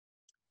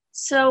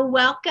So,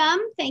 welcome.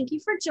 Thank you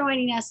for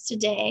joining us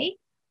today.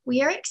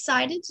 We are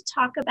excited to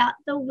talk about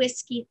the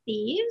Whiskey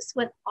Thieves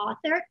with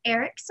author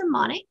Eric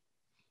Simanek.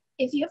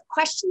 If you have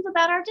questions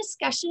about our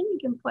discussion, you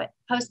can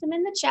post them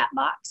in the chat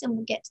box and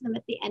we'll get to them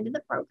at the end of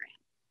the program.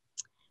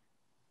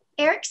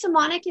 Eric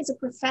Simanek is a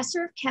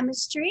professor of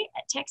chemistry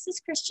at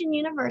Texas Christian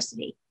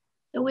University.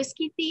 The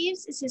Whiskey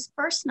Thieves is his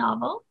first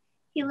novel.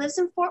 He lives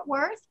in Fort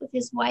Worth with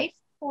his wife,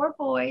 4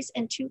 boys,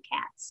 and 2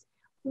 cats.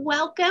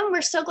 Welcome.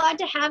 We're so glad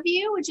to have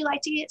you. Would you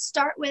like to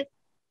start with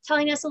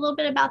telling us a little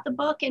bit about the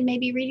book and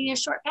maybe reading a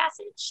short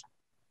passage?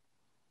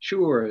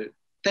 Sure.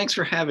 Thanks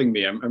for having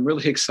me. I'm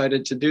really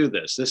excited to do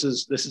this. This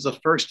is a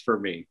first for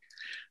me.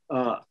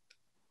 I'm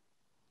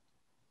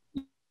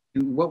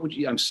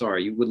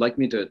sorry, you would like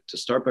me to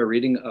start by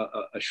reading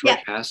a short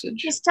passage?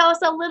 Just tell us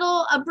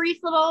a brief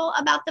little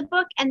about the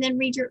book and then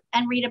read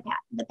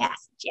the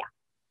passage. Yeah.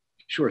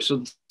 Sure.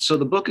 So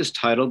the book is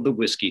titled The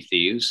Whiskey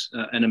Thieves,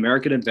 An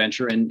American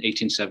Adventure in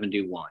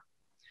 1871.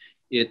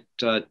 It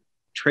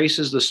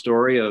traces the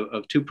story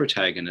of 2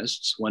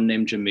 protagonists, one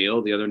named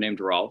Jamil, the other named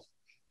Rolf,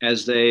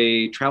 as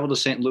they travel to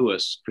St.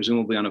 Louis,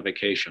 presumably on a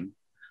vacation,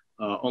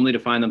 only to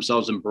find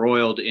themselves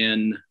embroiled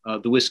in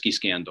the whiskey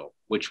scandal,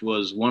 which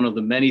was one of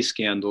the many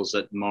scandals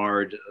that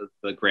marred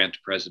the Grant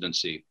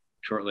presidency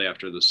shortly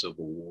after the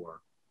Civil War.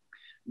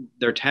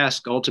 Their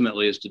task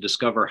ultimately is to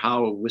discover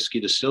how a whiskey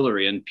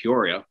distillery in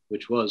Peoria,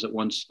 which was at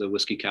once the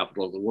whiskey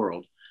capital of the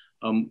world,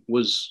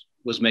 was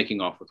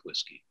making off with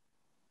whiskey.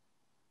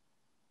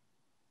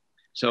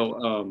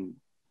 So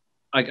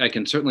I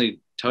can certainly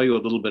tell you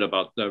a little bit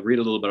about, read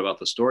a little bit about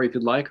the story if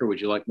you'd like, or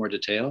would you like more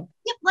detail?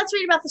 Yep, let's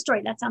read about the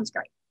story. That sounds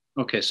great.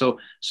 Okay, so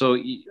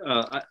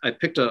I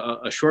picked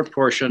a short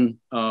portion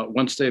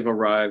once they've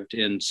arrived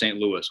in St.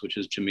 Louis, which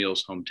is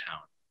Jamil's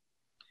hometown.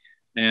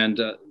 And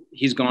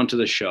he's gone to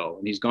the show,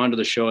 and he's gone to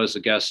the show as a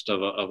guest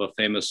of a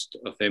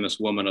famous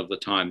woman of the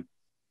time.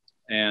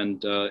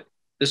 And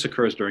this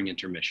occurs during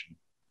intermission.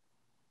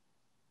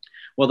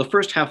 While the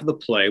first half of the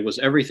play was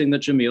everything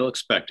that Jamil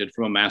expected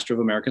from a master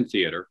of American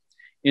theater,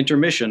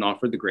 intermission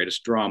offered the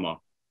greatest drama.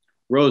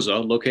 Rosa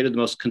located the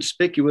most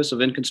conspicuous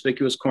of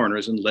inconspicuous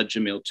corners and led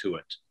Jamil to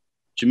it.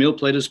 Jamil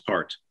played his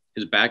part,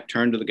 his back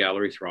turned to the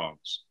gallery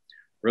throngs.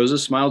 Rosa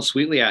smiled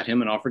sweetly at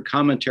him and offered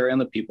commentary on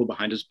the people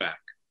behind his back.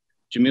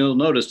 Jamil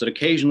noticed that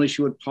occasionally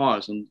she would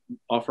pause and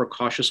offer a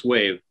cautious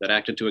wave that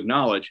acted to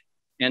acknowledge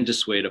and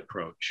dissuade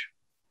approach.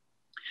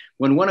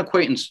 When one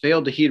acquaintance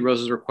failed to heed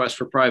Rosa's request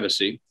for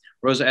privacy,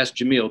 Rosa asked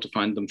Jamil to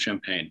find them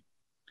champagne.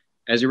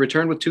 As he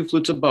returned with 2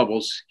 flutes of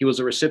bubbles, he was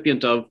a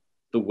recipient of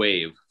the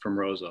wave from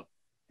Rosa.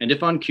 And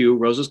if on cue,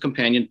 Rosa's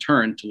companion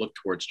turned to look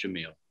towards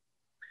Jamil.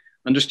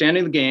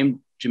 Understanding the game,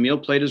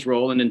 Jamil played his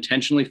role and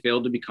intentionally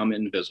failed to become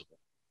invisible.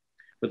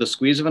 With a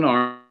squeeze of an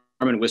arm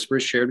and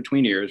whispers shared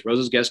between ears,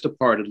 Rosa's guest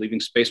departed, leaving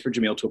space for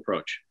Jamil to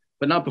approach,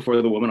 but not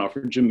before the woman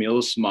offered Jamil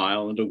a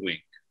smile and a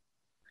wink.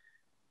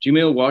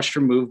 Jamil watched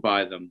her move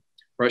by them,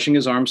 brushing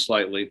his arm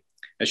slightly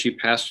as she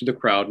passed through the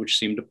crowd, which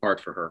seemed to part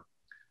for her.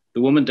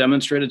 The woman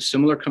demonstrated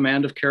similar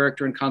command of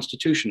character and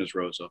constitution as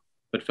Rosa,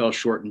 but fell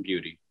short in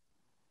beauty.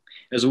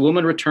 As the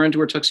woman returned to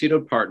her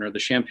tuxedoed partner, the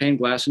champagne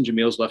glass in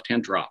Jamil's left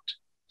hand dropped.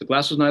 The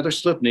glass was neither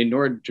slippening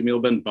nor had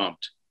Jamil been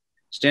bumped.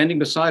 Standing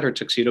beside her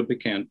tuxedo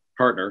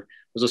partner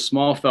was a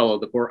small fellow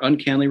that bore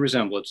uncanny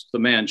resemblance to the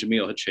man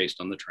Jamil had chased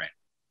on the train.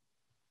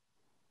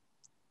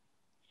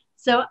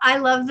 So I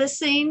love this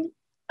scene.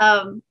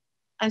 I'm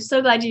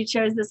so glad you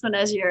chose this one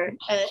as you're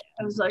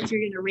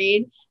going to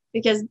read,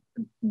 because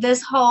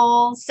this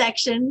whole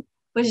section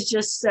was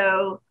just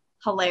so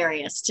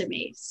hilarious to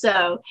me.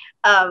 So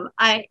I'm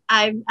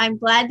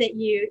glad that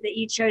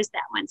you chose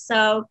that one.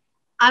 So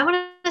I want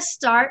to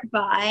start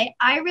by,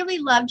 I really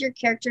loved your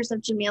characters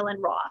of Jamil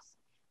and Rolf.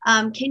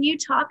 Can you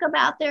talk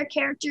about their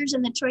characters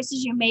and the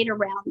choices you made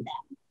around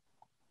them?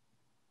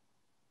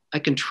 I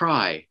can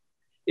try.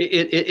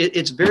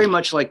 It's very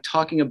much like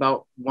talking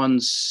about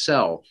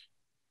oneself,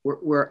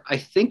 where I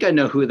think I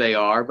know who they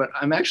are, but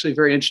I'm actually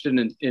very interested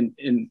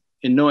in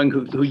knowing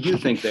who you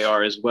think they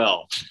are as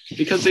well,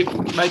 because they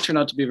might turn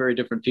out to be very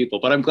different people,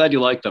 but I'm glad you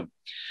like them.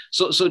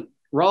 So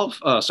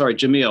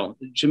Jamil.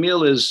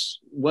 Jamil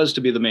was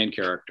to be the main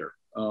character.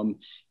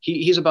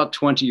 He's about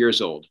 20 years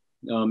old.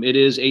 It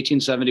is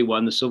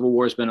 1871. The Civil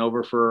War has been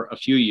over for a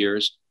few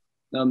years.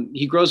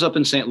 He grows up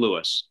in St.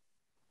 Louis.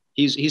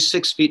 He's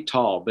 6 feet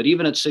tall, but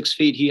even at 6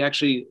 feet, he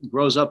actually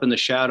grows up in the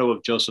shadow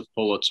of Joseph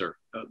Pulitzer,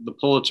 the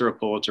Pulitzer of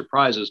Pulitzer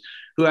Prizes,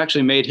 who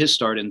actually made his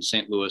start in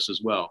St. Louis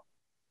as well.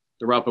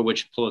 The route by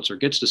which Pulitzer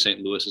gets to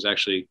St. Louis is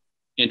actually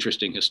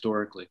interesting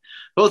historically.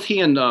 Both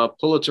he and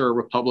Pulitzer are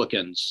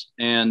Republicans,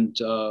 and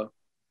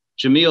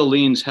Jamil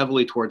leans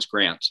heavily towards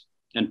Grant,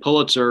 and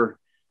Pulitzer,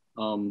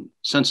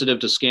 sensitive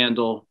to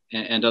scandal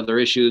and other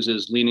issues,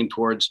 is leaning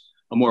towards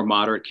a more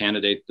moderate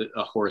candidate,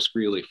 Horace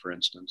Greeley, for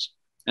instance.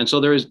 And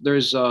so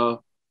there's a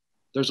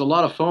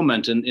lot of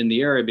foment in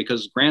the area,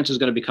 because Grant is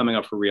going to be coming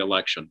up for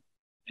re-election,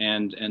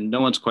 and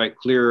no one's quite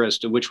clear as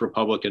to which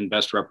Republican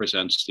best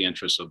represents the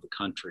interests of the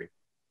country.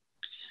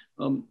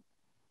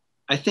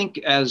 I think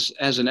as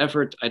an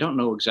effort, I don't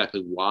know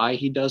exactly why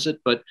he does it,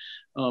 but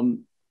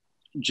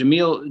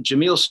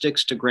Jamil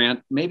sticks to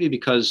Grant maybe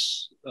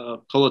because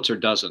Pulitzer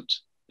doesn't,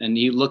 and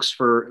he looks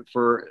for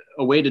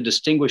a way to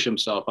distinguish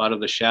himself out of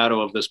the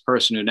shadow of this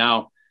person who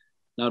now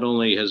not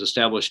only has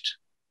established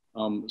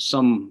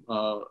some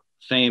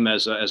fame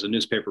as a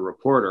newspaper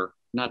reporter,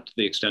 not to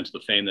the extent of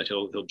the fame that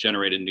he'll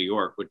generate in New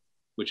York,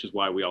 which is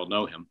why we all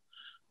know him,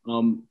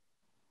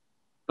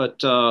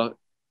 but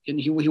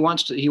he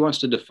wants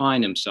to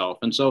define himself,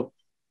 and so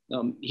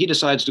he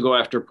decides to go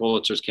after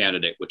Pulitzer's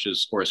candidate, which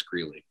is Horace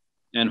Greeley.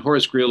 And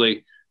Horace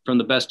Greeley, from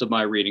the best of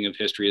my reading of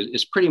history,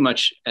 is pretty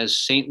much as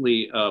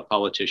saintly a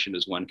politician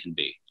as one can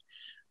be.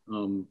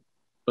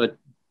 But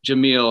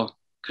Jamil,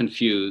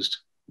 confused,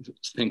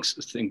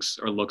 thinks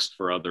or looks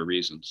for other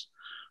reasons.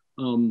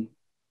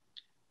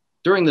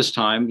 During this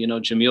time,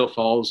 Jamil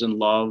falls in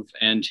love,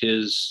 and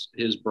his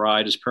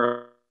bride, his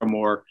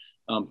paramour,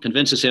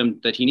 convinces him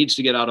that he needs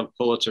to get out of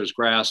Pulitzer's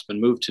grasp and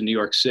move to New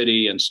York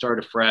City and start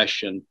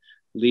afresh and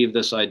leave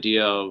this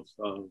idea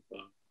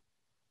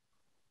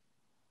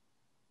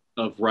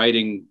of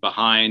writing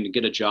behind,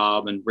 get a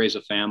job and raise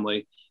a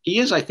family. He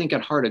is, I think,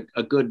 at heart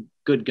a good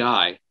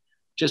guy,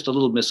 just a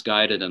little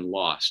misguided and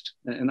lost.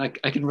 And I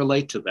can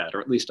relate to that,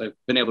 or at least I've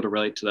been able to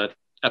relate to that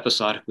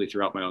episodically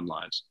throughout my own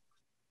lives.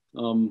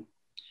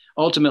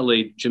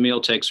 Ultimately,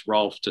 Jamil takes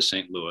Rolfe to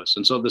St. Louis.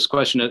 And so this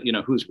question of,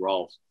 who's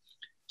Rolfe?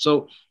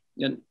 So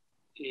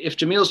if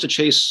Jamil's to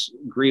chase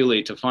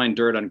Greeley, to find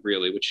dirt on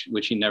Greeley,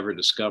 which he never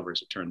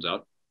discovers, it turns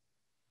out,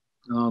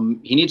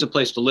 he needs a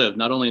place to live,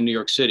 not only in New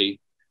York City,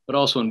 but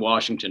also in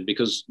Washington,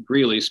 because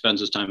Greeley spends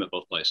his time at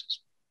both places.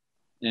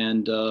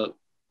 And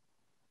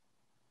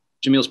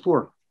Jamil's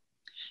poor.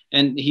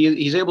 And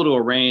he's able to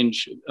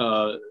arrange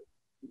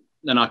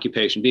an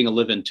occupation, being a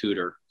live-in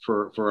tutor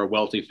for a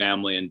wealthy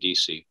family in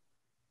DC.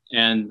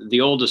 And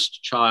the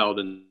oldest child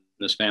in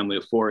this family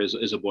of four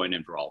is a boy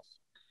named Rolfe.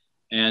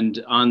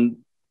 And on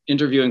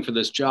interviewing for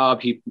this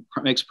job, he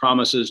makes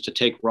promises to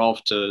take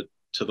Rolfe to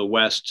the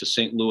West, to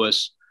St.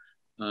 Louis,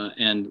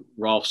 and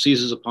Rolfe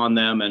seizes upon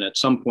them. And at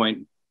some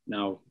point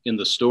now in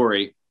the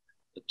story,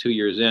 2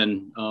 years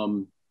in,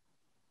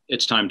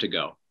 it's time to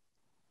go.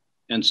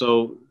 And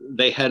so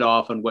they head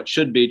off on what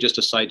should be just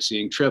a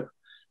sightseeing trip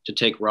to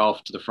take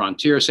Rolfe to the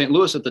frontier. St.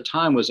 Louis at the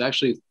time was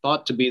actually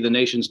thought to be the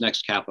nation's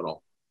next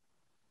capital.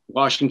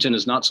 Washington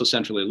is not so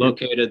centrally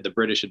located. The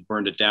British had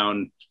burned it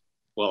down,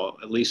 well,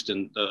 at least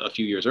in a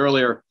few years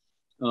earlier.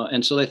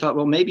 And so they thought,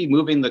 well, maybe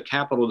moving the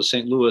capital to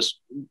St. Louis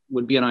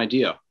would be an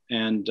idea.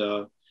 And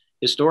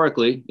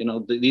historically,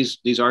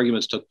 these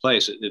arguments took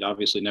place. It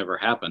obviously never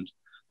happened.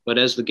 But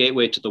as the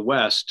gateway to the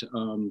West,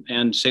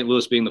 and St.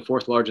 Louis being the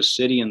fourth largest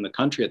city in the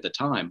country at the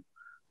time,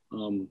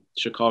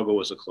 Chicago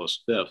was a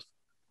close fifth.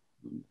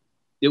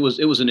 It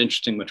was an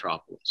interesting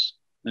metropolis.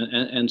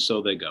 And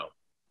so they go.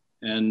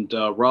 And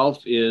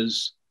Rolfe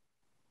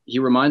he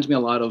reminds me a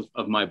lot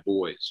of my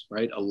boys,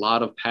 right? A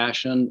lot of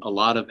passion, a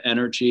lot of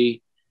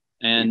energy,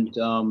 and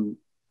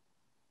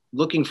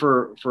looking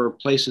for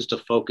places to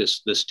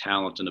focus this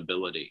talent and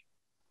ability.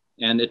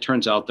 And it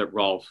turns out that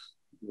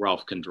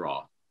Rolfe can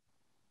draw,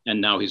 and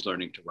now he's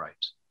learning to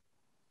write.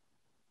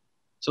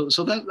 So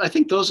that, I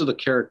think those are the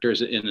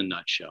characters in a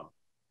nutshell.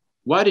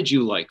 Why did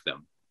you like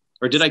them?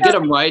 Or did I get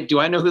them right? Do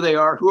I know who they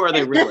are? Who are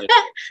they really?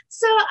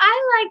 So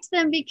I liked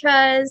them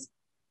because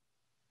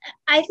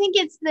I think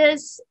it's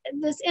this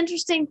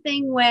interesting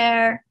thing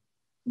where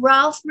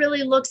Rolfe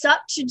really looks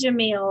up to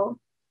Jamil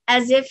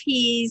as if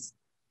he's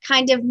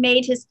kind of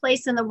made his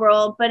place in the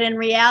world, but in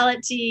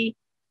reality,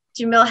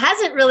 Jamil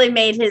hasn't really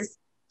made his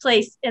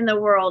place in the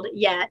world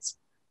yet.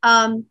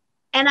 And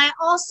I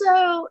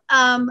also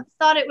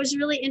thought it was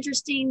really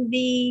interesting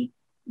the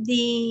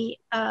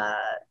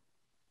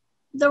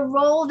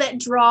role that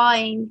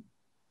drawing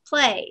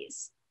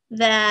plays,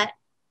 that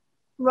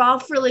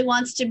Rolfe really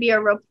wants to be a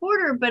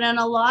reporter, but in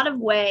a lot of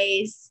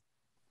ways,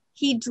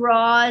 he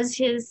draws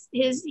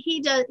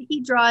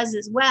he draws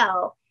as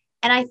well.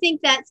 And I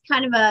think that's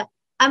kind of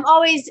I'm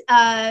always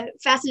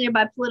fascinated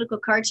by political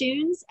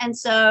cartoons. And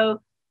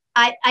so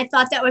I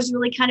thought that was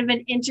really kind of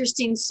an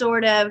interesting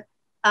sort of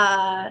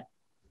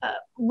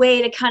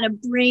way to kind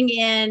of bring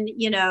in,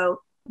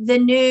 the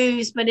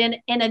news, but in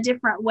a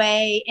different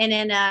way and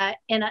in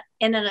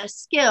a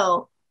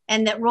skill.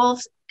 And that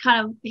Rolfe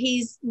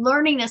he's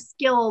learning a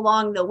skill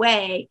along the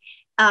way,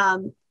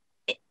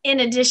 in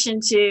addition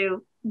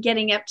to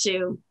getting up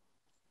to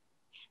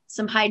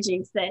some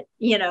hijinks that,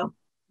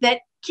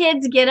 that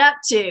kids get up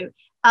to.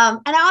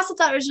 And I also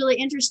thought it was really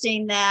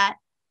interesting that,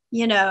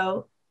 in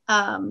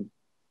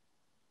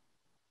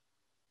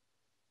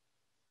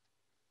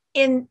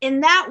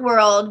that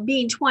world,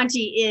 being 20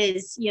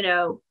 is,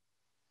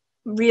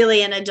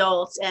 really an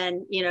adult.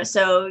 And,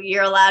 so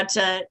you're allowed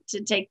to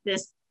take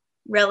this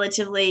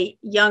relatively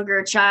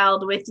younger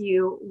child with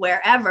you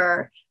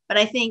wherever. But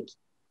I think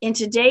in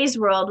today's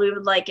world, we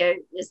would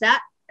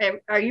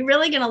are you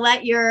really going to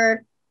let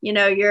your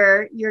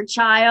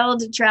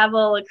child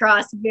travel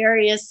across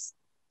various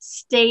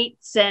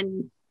states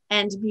and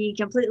be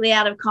completely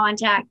out of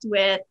contact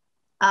with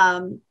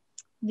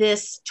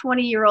this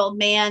 20-year-old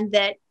man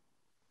that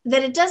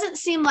it doesn't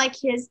seem like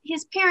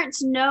his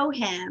parents know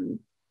him,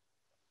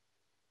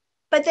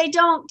 but they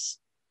don't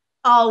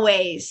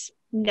always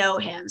know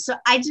him. So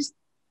I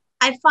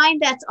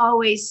find that's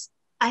always,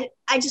 I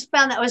just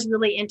found that was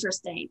really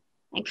interesting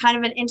and kind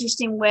of an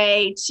interesting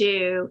way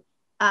to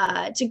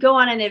go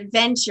on an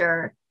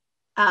adventure,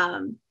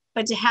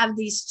 but to have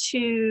these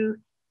two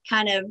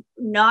kind of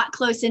not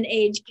close in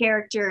age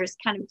characters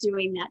kind of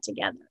doing that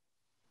together.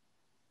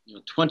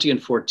 20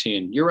 and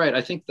 14. You're right.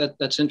 I think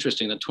that's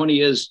interesting. That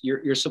 20 is,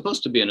 you're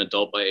supposed to be an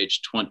adult by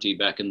age 20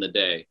 back in the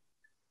day.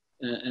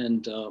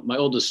 And my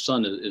oldest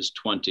son is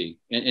 20,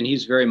 and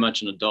he's very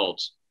much an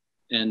adult.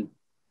 And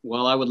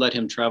while I would let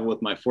him travel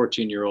with my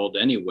 14-year-old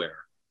anywhere,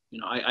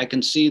 I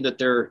can see that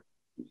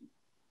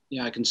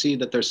I can see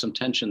that there's some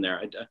tension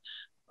there.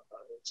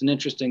 It's an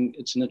interesting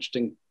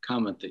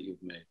comment that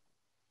you've made.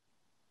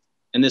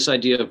 And this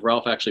idea of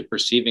Ralph actually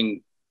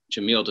perceiving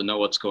Jamil to know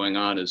what's going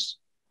on is,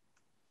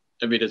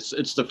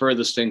 it's the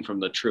furthest thing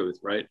from the truth,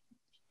 right?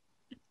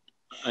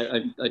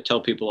 I tell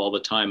people all the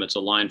time, it's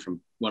a line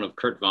from one of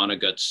Kurt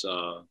Vonnegut's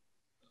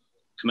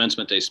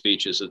commencement day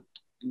speeches. That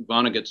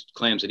Vonnegut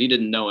claims that he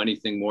didn't know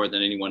anything more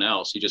than anyone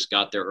else. He just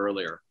got there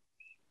earlier.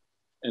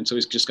 And so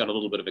he's just got a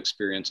little bit of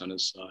experience on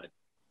his side.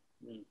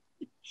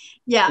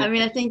 Yeah, I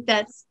mean, I think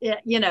that's, I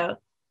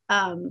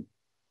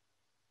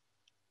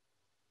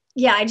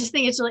just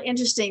think it's really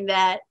interesting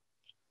that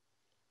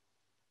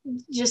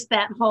just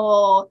that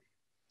whole,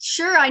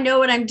 sure, I know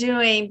what I'm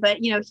doing, but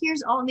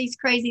here's all these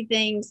crazy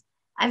things.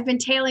 I've been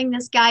tailing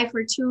this guy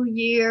for 2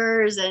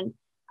 years, and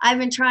I've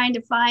been trying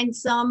to find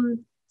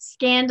some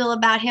scandal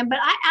about him, but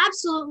I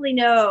absolutely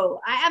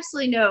know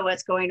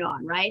what's going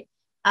on, right?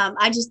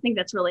 I just think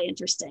that's really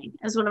interesting.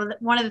 As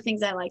one of the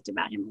things I liked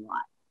about him a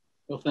lot.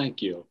 Well,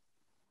 thank you.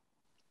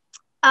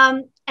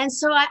 And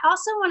so I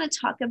also want to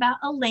talk about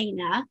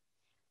Elena.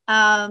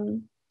 Her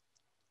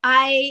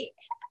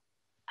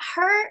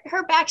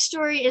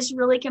backstory is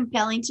really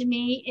compelling to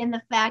me in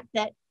the fact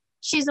that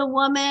she's a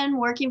woman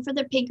working for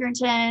the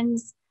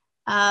Pinkertons.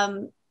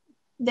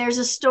 There's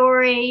a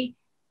story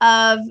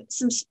of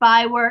some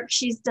spy work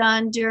she's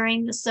done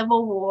during the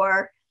Civil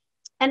War.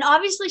 And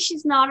obviously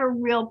she's not a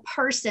real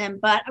person,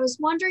 but I was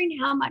wondering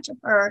how much of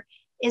her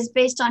is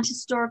based on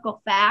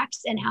historical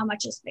facts and how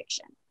much is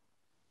fiction.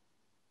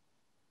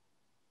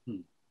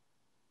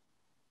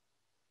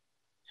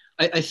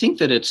 I think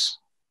that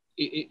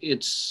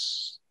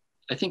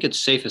I think it's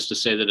safest to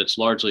say that it's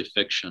largely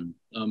fiction.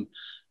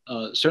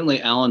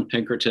 Certainly Alan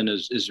Pinkerton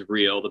is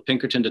real. The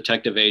Pinkerton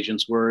detective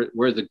agents were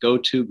the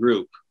go-to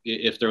group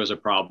if there was a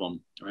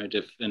problem, right?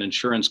 If an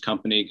insurance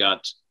company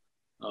got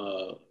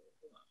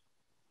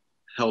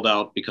held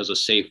out because a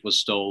safe was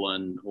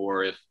stolen,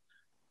 or if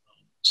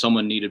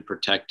someone needed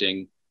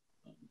protecting,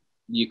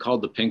 you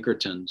called the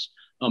Pinkertons.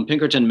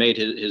 Pinkerton made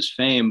his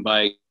fame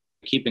by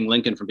keeping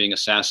Lincoln from being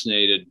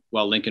assassinated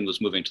while Lincoln was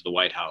moving to the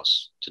White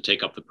House to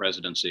take up the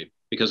presidency.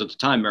 Because at the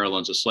time,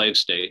 Maryland's a slave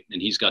state, and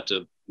he's got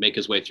to make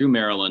his way through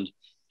Maryland.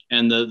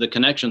 And the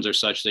connections are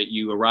such that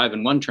you arrive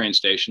in one train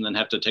station, then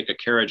have to take a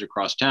carriage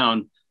across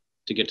town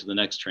to get to the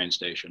next train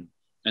station.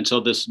 And so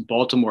this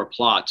Baltimore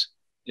plot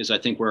is, I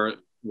think,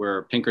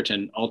 where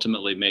Pinkerton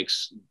ultimately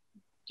makes,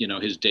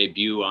 his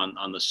debut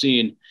on the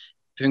scene.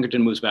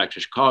 Pinkerton moves back to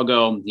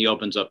Chicago. He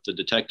opens up the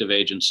detective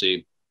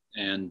agency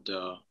and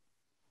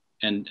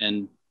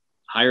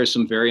hires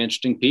some very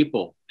interesting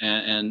people.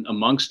 And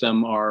amongst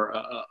them are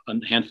a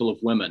handful of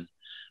women.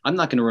 I'm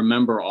not going to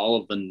remember all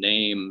of the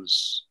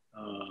names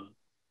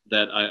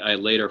that I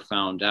later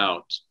found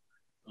out.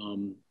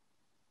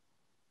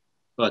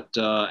 But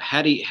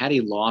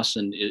Hattie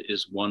Lawson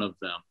is one of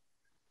them.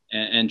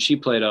 And she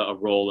played a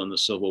role in the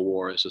Civil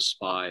War as a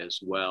spy as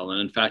well.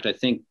 And in fact, I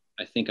think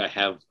I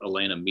have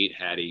Elena meet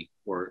Hattie,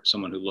 or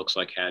someone who looks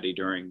like Hattie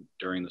during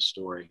the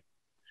story.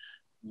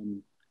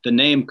 The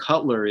name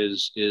Cutler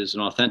is an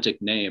authentic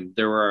name.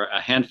 There were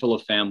a handful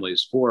of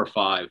families, 4 or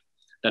 5,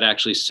 that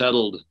actually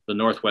settled the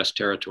Northwest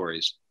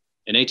Territories.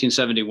 In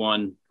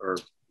 1871, or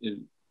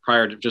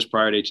prior to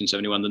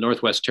 1871, the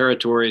Northwest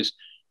Territories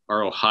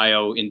are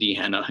Ohio,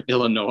 Indiana,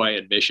 Illinois,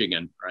 and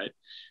Michigan, right?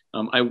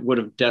 I would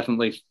have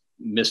definitely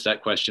missed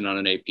that question on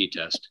an AP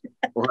test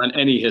or on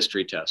any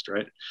history test,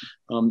 right?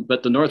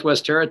 But the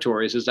Northwest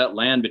Territories is that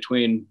land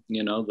between,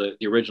 the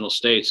original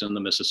states and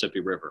the Mississippi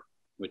River,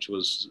 which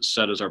was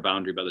set as our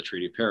boundary by the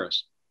Treaty of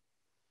Paris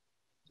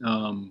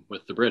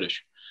with the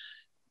British.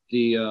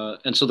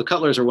 And so the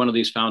Cutlers are one of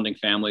these founding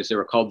families. They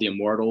were called the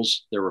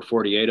Immortals. There were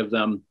 48 of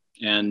them.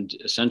 And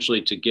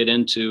essentially to get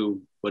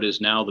into what is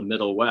now the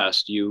Middle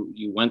West, you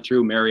went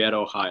through Marietta,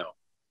 Ohio.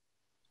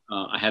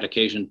 I had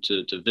occasion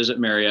to visit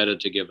Marietta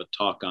to give a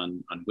talk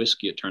on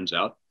whiskey, it turns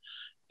out,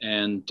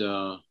 and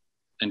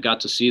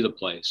got to see the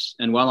place.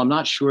 And while I'm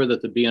not sure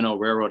that the B&O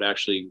Railroad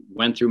actually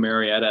went through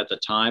Marietta at the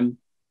time,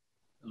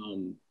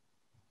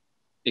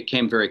 it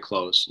came very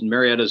close. And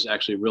Marietta is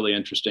actually really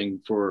interesting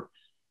for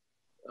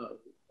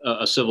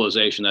a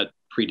civilization that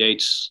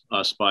predates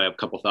us by a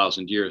couple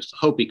thousand years. The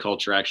Hopi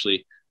culture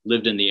actually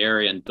lived in the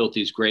area and built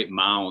these great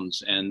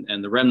mounds, and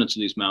the remnants of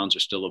these mounds are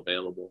still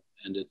available,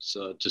 and it's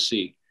to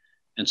see.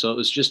 And so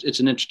it's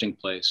an interesting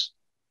place.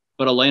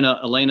 But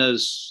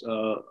Elena's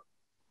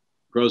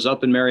grows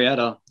up in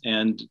Marietta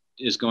and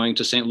is going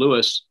to St.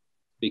 Louis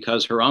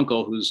because her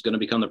uncle, who's going to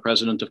become the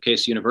president of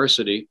Case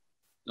University,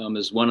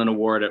 has won an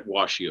award at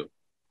WashU.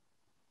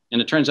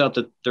 And it turns out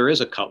that there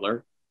is a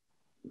Cutler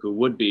who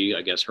would be,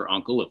 I guess, her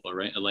uncle, if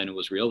Elena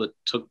was real, that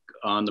took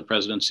on the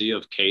presidency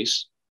of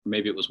Case.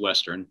 Maybe it was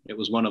Western. It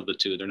was one of the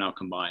two. They're now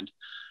combined.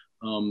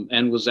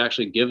 And was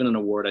actually given an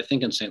award, I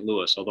think, in St.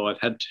 Louis, although I've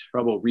had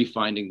trouble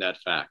refinding that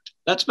fact.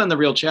 That's been the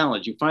real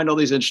challenge. You find all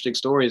these interesting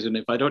stories, and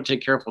if I don't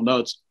take careful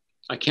notes,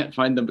 I can't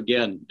find them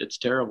again. It's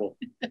terrible.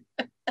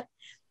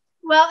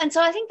 Well, and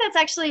so I think that's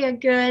actually a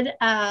good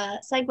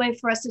segue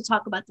for us to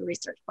talk about the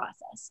research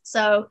process.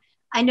 So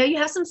I know you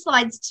have some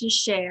slides to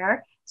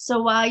share.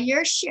 So while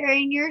you're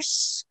sharing your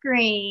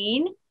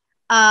screen,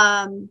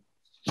 I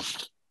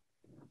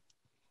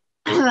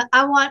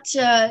want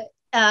to,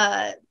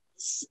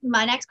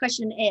 my next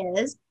question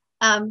is,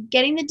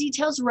 getting the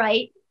details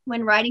right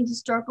when writing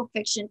historical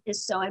fiction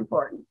is so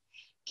important.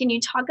 Can you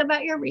talk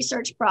about your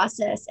research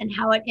process and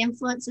how it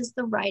influences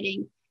the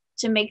writing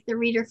to make the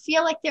reader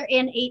feel like they're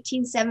in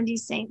 1870s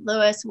St.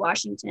 Louis,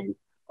 Washington,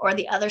 or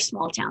the other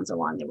small towns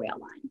along the rail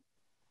line?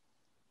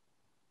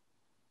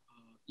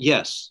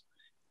 Yes,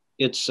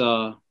 it's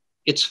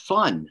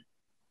fun.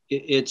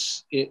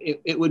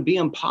 It would be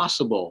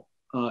impossible,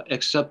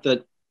 except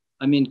that,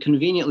 I mean,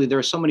 conveniently, there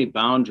are so many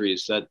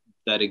boundaries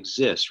that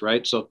exist,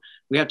 right? So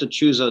we have to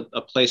choose a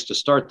place to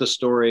start the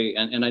story.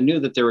 And I knew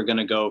that they were going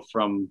to go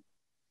from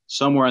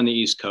somewhere on the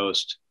East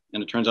Coast,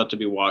 and it turns out to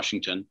be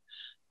Washington,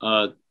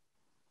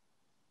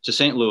 to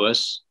St.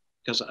 Louis,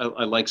 because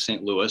I like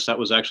St. Louis. That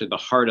was actually the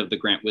heart of the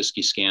Grant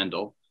whiskey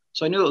scandal.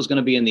 So I knew it was going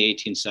to be in the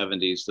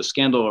 1870s. The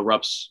scandal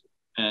erupts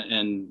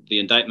and the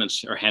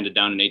indictments are handed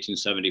down in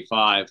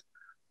 1875,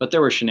 but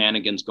there were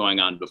shenanigans going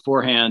on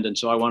beforehand. And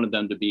so I wanted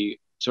them to be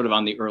sort of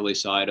on the early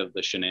side of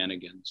the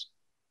shenanigans.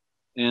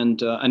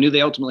 And I knew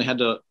they ultimately had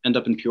to end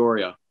up in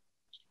Peoria.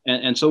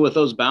 And so with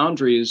those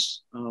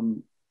boundaries,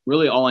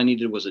 really all I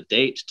needed was a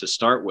date to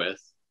start with.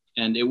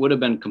 And it would have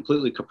been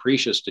completely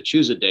capricious to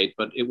choose a date,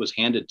 but it was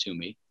handed to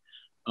me.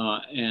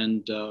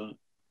 And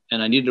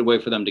I needed a way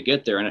for them to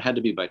get there, and it had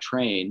to be by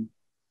train.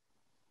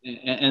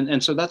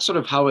 And so that's sort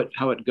of how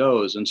it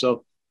goes. And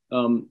so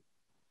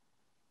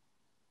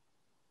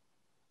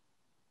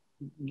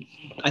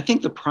I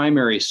think the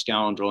primary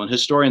scoundrel, and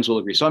historians will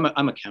agree. So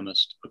I'm a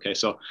chemist. Okay,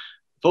 so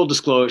full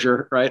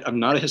disclosure, right? I'm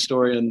not a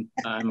historian.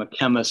 I'm a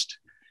chemist.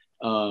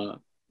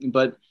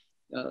 But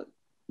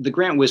the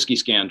Grant whiskey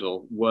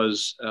scandal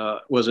was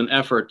an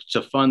effort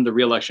to fund the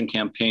reelection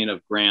campaign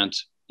of Grant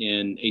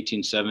in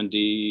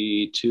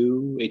 1872,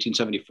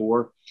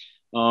 1874,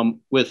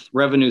 with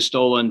revenue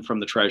stolen from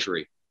the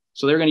Treasury.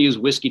 So they're going to use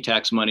whiskey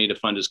tax money to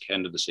fund his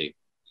candidacy.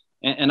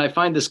 And I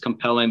find this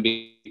compelling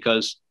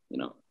because,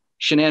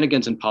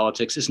 shenanigans in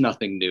politics is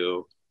nothing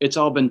new. It's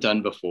all been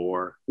done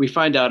before. We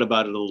find out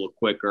about it a little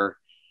quicker.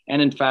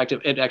 And in fact,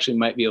 it actually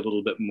might be a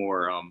little bit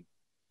more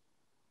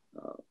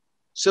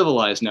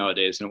civilized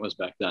nowadays than it was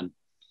back then.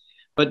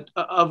 But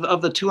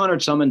of the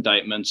 200 some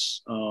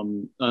indictments,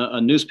 a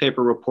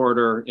newspaper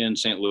reporter in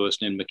St.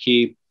 Louis named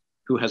McKee,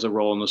 who has a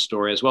role in the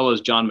story, as well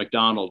as John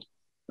McDonald,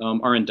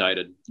 are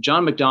indicted.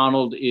 John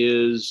McDonald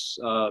is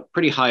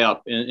pretty high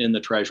up in the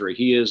Treasury.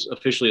 He is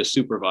officially a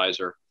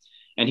supervisor,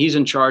 and he's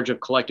in charge of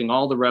collecting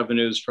all the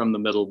revenues from the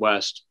Middle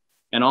West.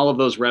 And all of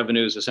those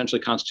revenues essentially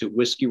constitute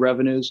whiskey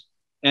revenues.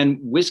 And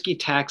whiskey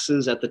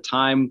taxes at the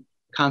time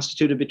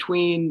constituted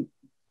between,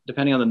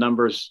 depending on the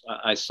numbers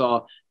I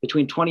saw,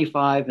 between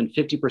 25 and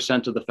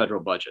 50% of the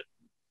federal budget,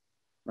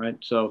 right?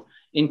 So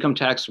income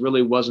tax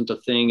really wasn't a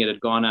thing. It had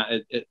gone out,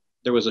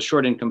 there was a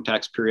short income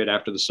tax period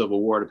after the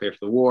Civil War to pay for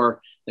the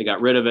war. They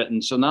got rid of it.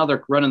 And so now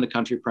they're running the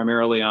country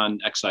primarily on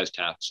excise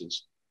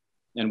taxes,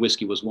 and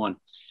whiskey was one.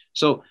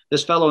 So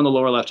this fellow in the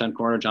lower left-hand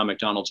corner, John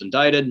McDonald's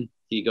indicted.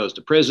 He goes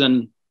to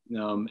prison.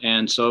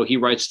 And so he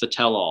writes the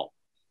tell-all.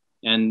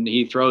 And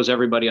he throws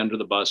everybody under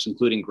the bus,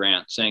 including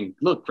Grant, saying,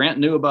 look, Grant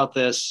knew about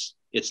this.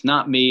 It's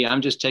not me.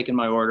 I'm just taking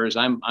my orders.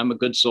 I'm a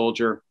good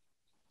soldier.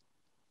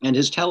 And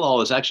his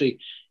tell-all is actually,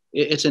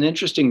 it's an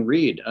interesting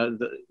read.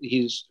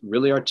 He's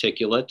really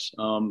articulate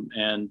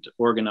and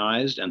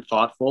organized and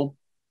thoughtful.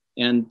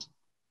 And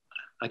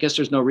I guess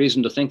there's no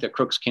reason to think that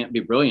crooks can't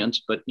be brilliant,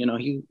 but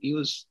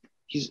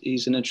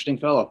he's an interesting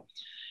fellow.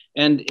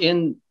 And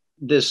in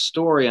this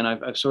story, and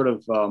I've sort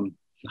of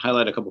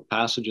highlighted a couple of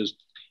passages,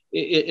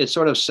 it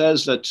sort of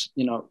says that,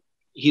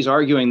 he's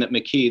arguing that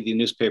McKee, the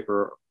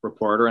newspaper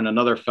reporter, and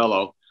another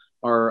fellow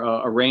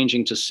are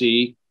arranging to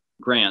see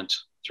Grant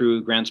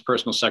through Grant's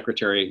personal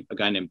secretary, a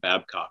guy named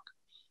Babcock.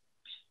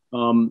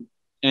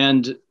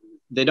 And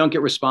they don't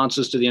get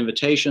responses to the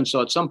invitation.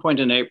 So at some point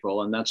in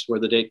April, and that's where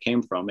the date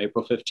came from,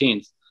 April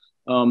 15th,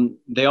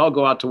 they all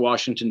go out to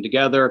Washington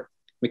together.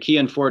 McKee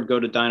and Ford go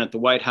to dine at the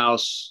White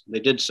House. They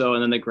did so,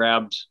 and then they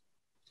grabbed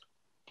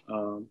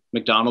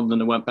McDonald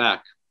and they went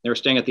back. They were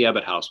staying at the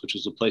Abbott House, which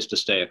was a place to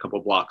stay a couple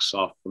blocks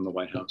off from the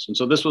White House. And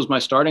so this was my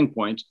starting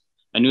point.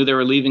 I knew they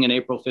were leaving on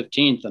April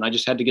 15th, and I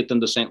just had to get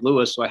them to St.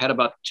 Louis. So I had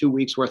about 2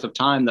 weeks worth of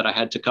time that I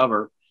had to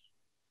cover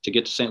to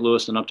get to St.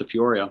 Louis and up to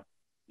Peoria.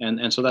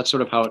 And so that's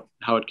sort of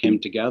how it came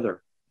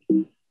together.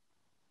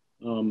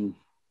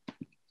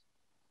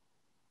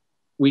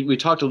 We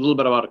talked a little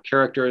bit about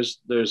characters.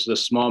 There's the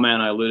small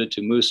man I alluded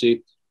to,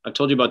 Moosey. I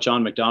told you about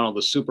John McDonald,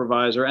 the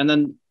supervisor. And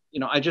then,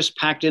 I just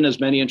packed in as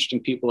many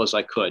interesting people as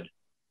I could.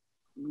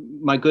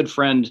 My good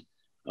friend,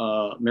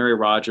 Mary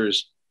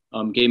Rogers,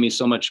 gave me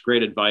so much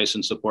great advice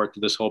and support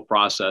through this whole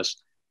process.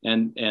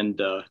 And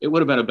it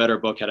would have been a better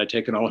book had I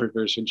taken all of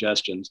her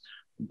suggestions.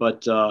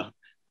 But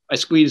I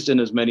squeezed in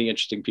as many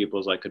interesting people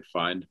as I could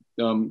find.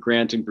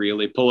 Grant and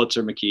Greeley,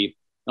 Pulitzer, McKee,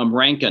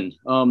 Rankin,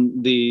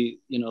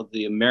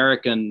 the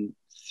American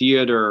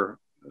theater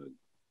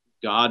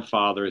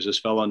godfather is this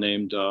fellow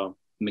named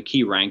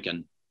McKee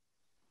Rankin.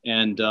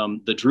 And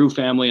the Drew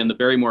family and the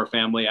Barrymore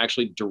family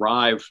actually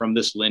derive from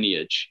this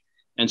lineage.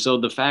 And so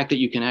the fact that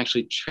you can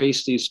actually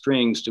trace these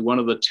strings to one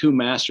of the two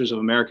masters of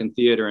American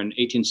theater in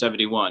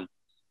 1871,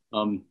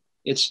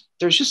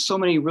 there's just so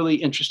many really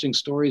interesting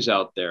stories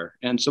out there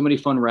and so many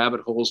fun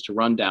rabbit holes to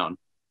run down,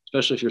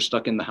 especially if you're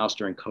stuck in the house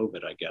during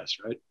COVID, I guess,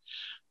 right?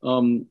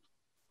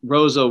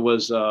 Rosa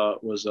was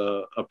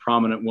a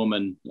prominent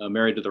woman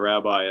married to the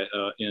rabbi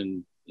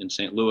in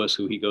St. Louis,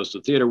 who he goes to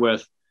the theater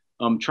with.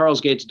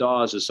 Charles Gates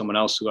Dawes is someone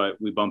else who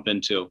we bump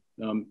into.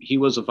 He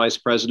was a vice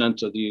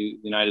president of the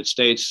United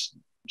States.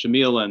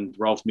 Jamil and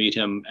Rolf meet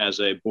him as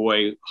a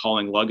boy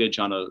hauling luggage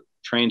on a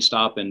train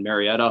stop in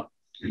Marietta.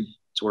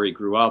 It's where he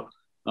grew up.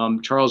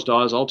 Charles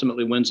Dawes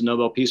ultimately wins the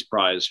Nobel Peace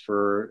Prize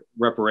for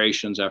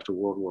reparations after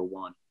World War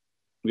I.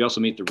 We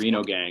also meet the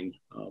Reno gang.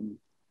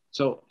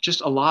 So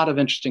just a lot of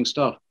interesting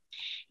stuff.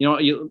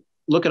 You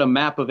look at a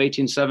map of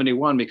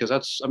 1871, because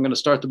I'm going to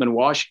start them in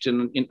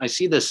Washington. And I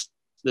see this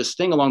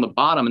thing along the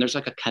bottom, and there's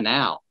like a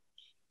canal.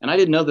 And I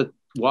didn't know that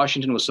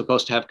Washington was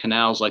supposed to have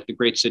canals like the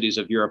great cities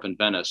of Europe and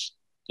Venice.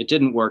 It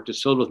didn't work.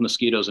 It's filled with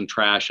mosquitoes and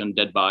trash and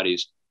dead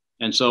bodies.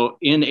 And so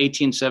in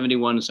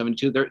 1871 and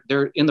 72,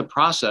 they're in the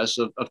process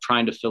of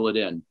trying to fill it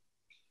in.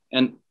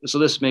 And so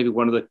this may be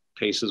one of the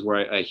cases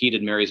where I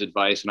heeded Mary's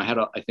advice. And I had,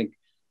 I think,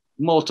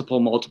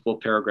 multiple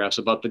paragraphs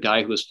about the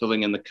guy who was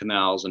filling in the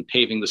canals and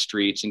paving the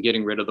streets and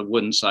getting rid of the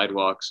wooden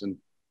sidewalks. And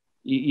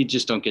you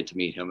just don't get to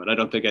meet him. And I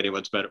don't think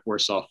anyone's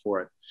worse off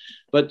for it.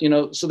 But,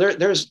 so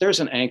there's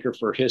an anchor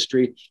for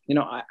history.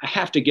 I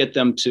have to get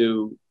them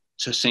to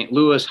St.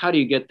 Louis. How do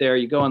you get there?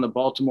 You go on the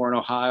Baltimore and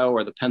Ohio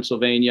or the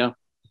Pennsylvania.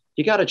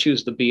 You got to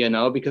choose the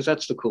B&O because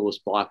that's the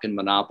coolest block in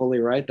Monopoly,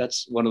 right?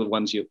 That's one of the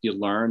ones you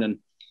learn.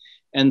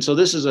 And so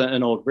this is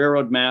an old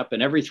railroad map,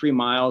 and every 3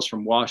 miles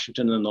from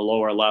Washington in the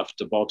lower left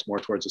to Baltimore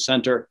towards the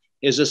center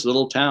is this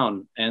little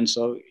town. And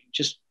so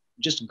just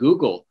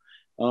Google,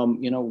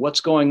 what's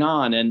going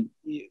on. And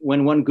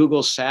when one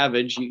Googles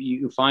Savage,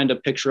 you find a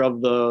picture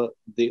of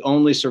the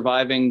only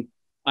surviving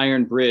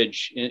iron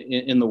bridge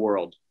in the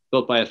world,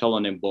 built by a fellow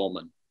named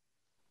Bowman,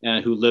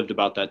 who lived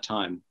about that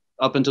time.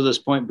 Up until this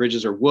point,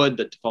 bridges are wood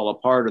that fall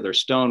apart, or they're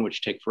stone,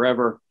 which take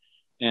forever.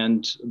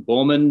 And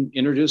Bowman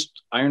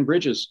introduced iron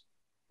bridges.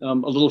 A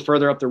little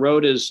further up the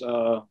road is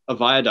a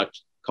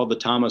viaduct called the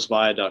Thomas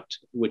Viaduct,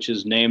 which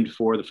is named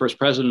for the first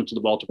president of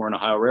the Baltimore and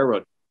Ohio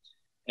Railroad.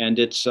 And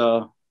it's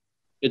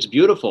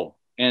beautiful.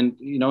 And,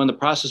 in the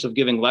process of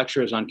giving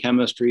lectures on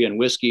chemistry and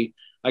whiskey,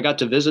 I got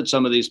to visit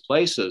some of these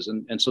places.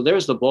 And so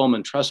there's the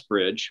Bowman Truss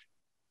Bridge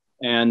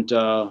and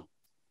a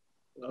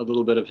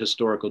little bit of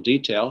historical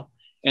detail.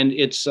 And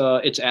it's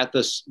at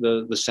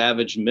the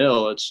Savage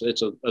Mill.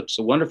 It's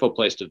a wonderful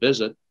place to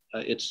visit.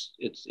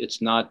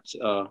 It's not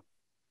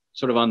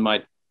sort of on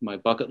my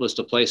bucket list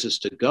of places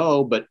to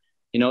go, but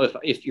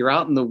if you're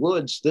out in the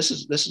woods, this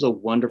is a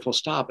wonderful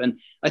stop. And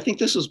I think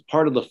this is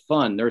part of the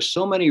fun. There are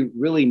so many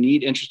really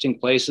neat, interesting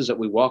places that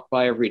we walk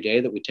by every day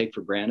that we take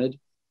for granted,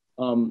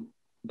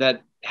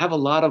 that have a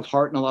lot of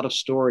heart and a lot of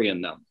story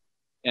in them.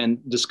 And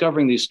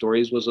discovering these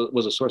stories was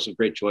a source of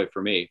great joy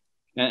for me.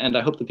 And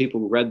I hope the people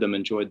who read them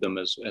enjoyed them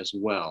as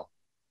well.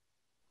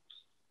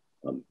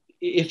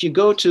 If you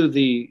go to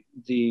the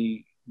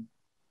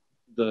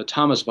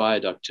Thomas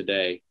Viaduct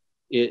today,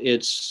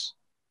 it's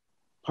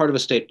part of a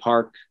state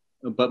park,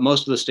 but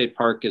most of the state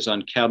park is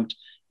unkempt,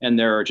 and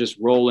there are just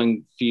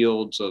rolling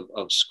fields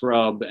of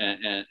scrub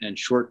and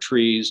short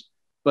trees.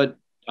 But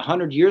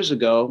 100 years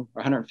ago,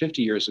 or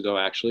 150 years ago,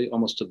 actually,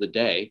 almost to the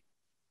day,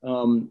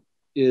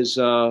 was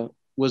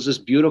this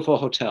beautiful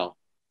hotel,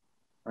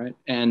 right?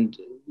 And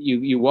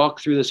you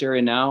walk through this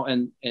area now,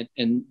 and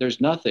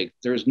there's nothing.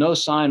 There's no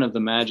sign of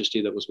the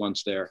majesty that was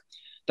once there.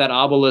 That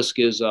obelisk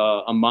is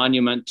a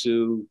monument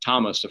to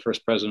Thomas, the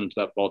first president of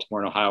that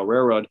Baltimore and Ohio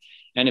Railroad.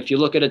 And if you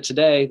look at it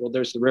today, well,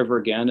 there's the river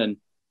again. And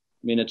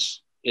I mean,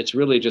 it's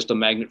really just a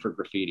magnet for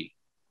graffiti.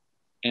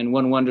 And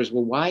one wonders,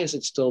 well, why is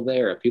it still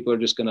there? People are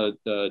just going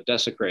to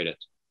desecrate it.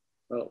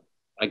 Well,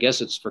 I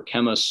guess it's for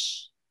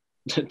chemists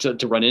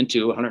to run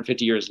into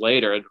 150 years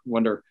later and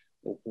wonder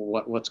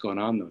what's going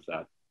on with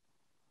that.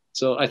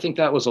 So I think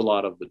that was a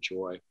lot of the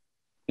joy.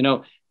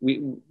 You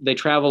know, they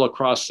travel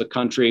across the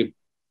country,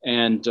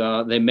 and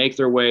they make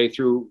their way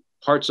through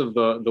parts of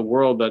the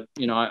world that,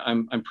 you know,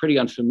 I'm pretty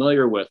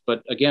unfamiliar with.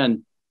 But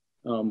again,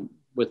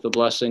 with the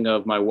blessing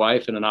of my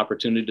wife and an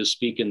opportunity to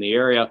speak in the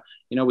area,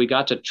 you know, we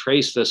got to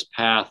trace this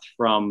path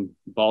from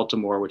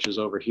Baltimore, which is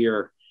over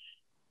here,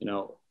 you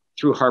know,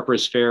 through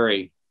Harper's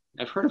Ferry.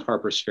 I've heard of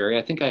Harper's Ferry.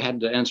 I think I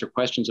had to answer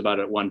questions about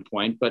it at one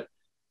point, but,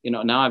 you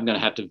know, now I'm going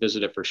to have to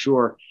visit it for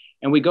sure.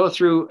 And we go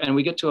through and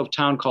we get to a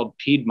town called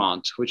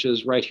Piedmont, which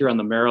is right here on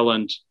the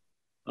Maryland,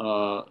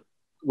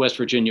 West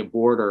Virginia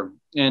border.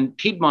 And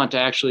Piedmont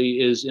actually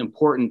is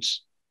important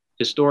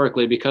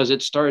historically because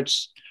it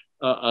starts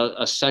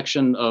a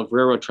section of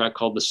railroad track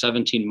called the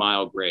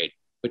 17-mile grade,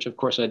 which of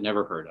course I'd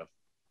never heard of.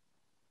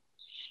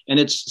 And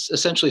it's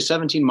essentially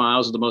 17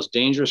 miles of the most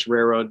dangerous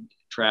railroad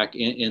track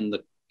in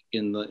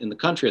the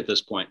country at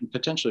this point, and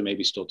potentially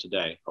maybe still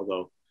today,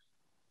 although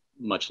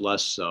much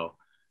less so.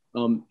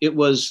 It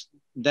was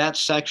that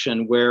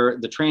section where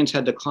the trains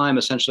had to climb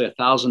essentially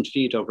 1,000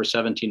 feet over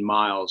 17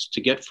 miles to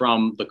get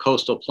from the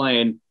coastal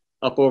plain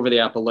up over the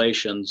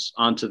Appalachians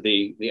onto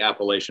the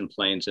Appalachian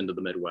plains into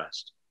the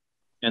Midwest.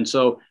 And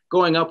so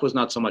going up was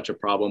not so much a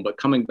problem, but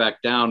coming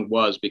back down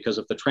was, because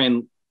if the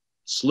train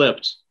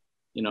slipped,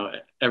 you know,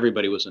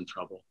 everybody was in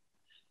trouble.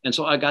 And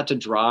so I got to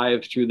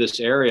drive through this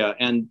area,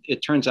 and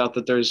it turns out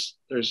that there's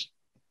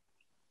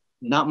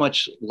not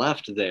much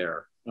left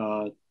there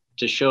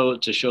to show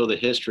the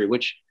history,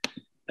 which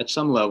at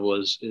some level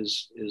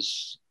is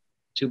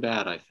too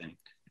bad, I think.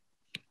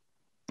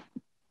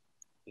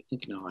 I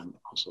think now I'm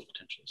also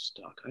potentially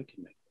stuck. I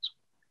can make this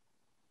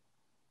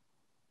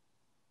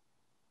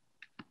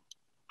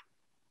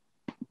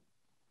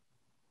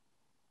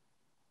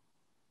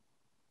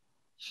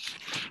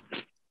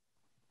work.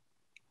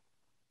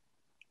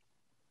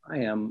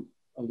 I am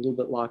a little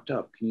bit locked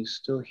up. Can you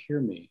still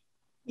hear me?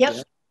 Yep.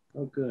 Yeah?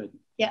 Oh, good.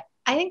 Yeah.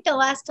 I think the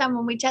last time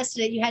when we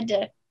tested it, you had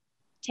to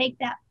take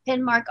that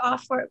pin mark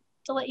off for it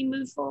to let you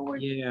move forward.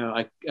 Yeah,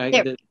 I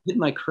hit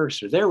my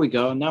cursor. There we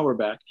go. Now we're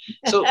back.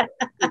 So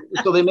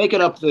so they make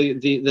it up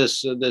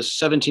this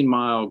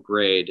 17-mile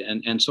grade.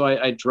 And so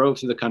I drove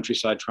through the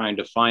countryside trying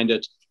to find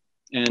it.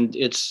 And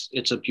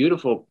it's a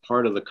beautiful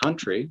part of the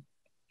country.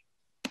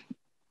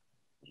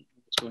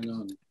 What's going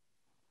on?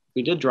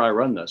 We did dry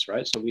run this,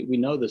 right? So we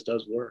know this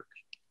does work.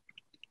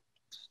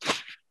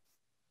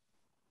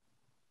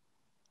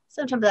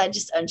 Sometimes I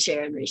just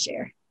unshare and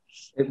reshare.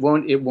 It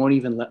won't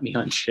even let me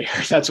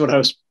unshare. That's what I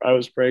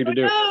was praying to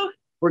do. No.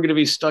 We're going to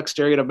be stuck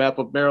staring at a map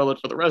of Maryland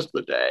for the rest of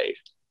the day.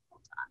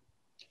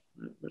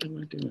 What am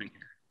I doing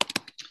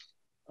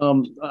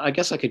here? I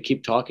guess I could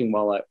keep talking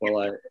while I.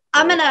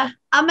 I'm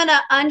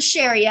gonna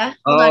unshare you.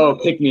 Oh,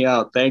 pick me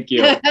out. Thank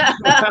you.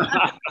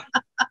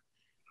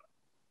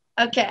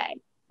 Okay.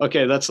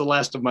 Okay, that's the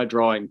last of my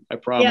drawing. I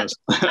promise.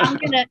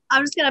 Yep.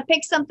 I'm just gonna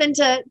pick something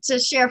to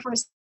share for a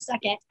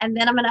second, and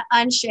then I'm gonna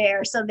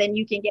unshare so then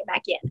you can get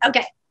back in.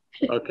 Okay.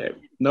 Okay.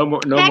 No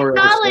more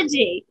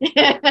technology.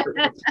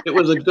 It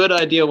was a good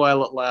idea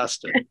while it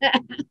lasted.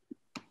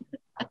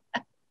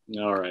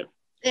 All right.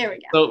 There we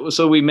go.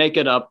 So we make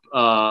it up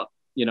up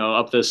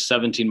this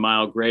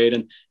 17-mile grade,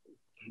 and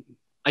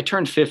I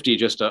turned 50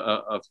 just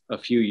a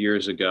few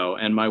years ago,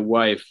 and my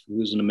wife,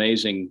 who's an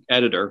amazing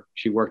editor,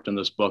 she worked on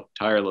this book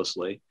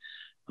tirelessly,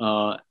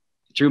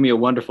 threw me a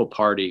wonderful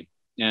party.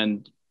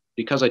 And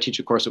because I teach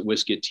a course at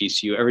Whiskey at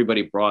TCU,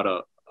 everybody brought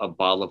a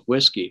bottle of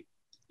whiskey.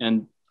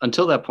 And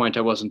until that point,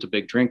 I wasn't a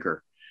big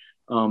drinker.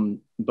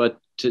 But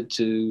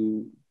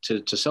to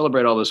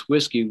celebrate all this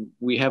whiskey,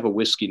 we have a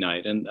whiskey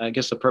night. And I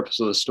guess the purpose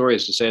of the story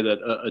is to say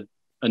that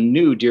a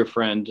new dear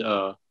friend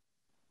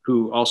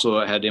who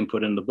also had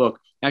input in the book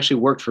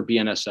actually worked for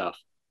BNSF.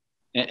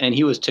 And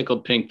he was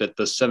tickled pink that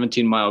the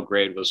 17-mile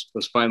grade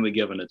was finally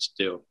given its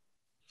due.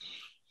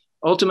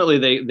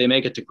 Ultimately, they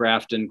make it to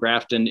Grafton.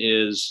 Grafton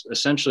is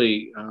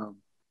essentially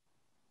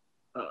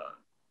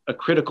a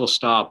critical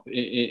stop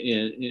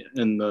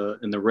in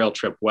the rail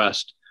trip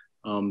west.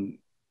 And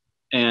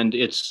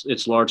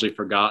it's largely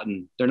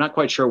forgotten. They're not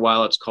quite sure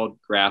why it's called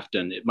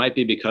Grafton. It might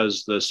be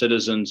because the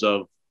citizens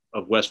of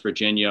West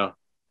Virginia,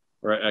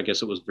 or I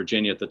guess it was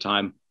Virginia at the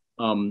time,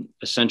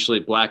 essentially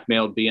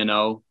blackmailed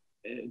B&O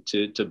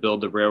to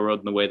build the railroad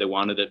in the way they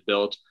wanted it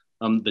built.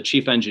 The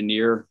chief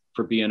engineer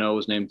for B&O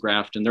was named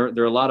Grafton. There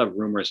are a lot of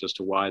rumors as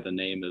to why the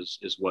name is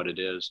what it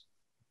is.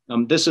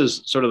 This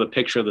is sort of the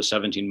picture of the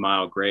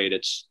 17-mile grade.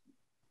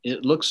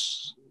 It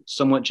looks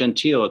somewhat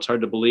genteel. It's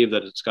hard to believe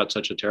that it's got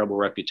such a terrible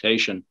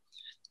reputation.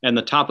 And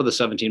the top of the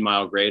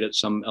 17-mile grade at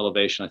some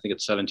elevation, I think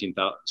it's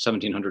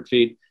 1,700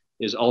 feet,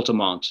 is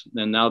Altamont.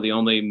 And now the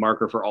only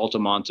marker for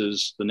Altamont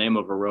is the name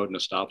of a road and a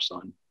stop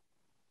sign.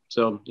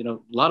 So, a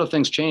lot of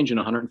things change in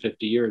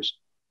 150 years.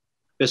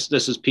 This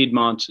is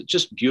Piedmont,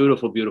 just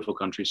beautiful, beautiful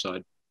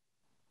countryside.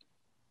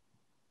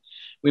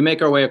 We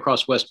make our way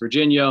across West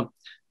Virginia.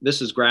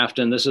 This is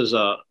Grafton. This was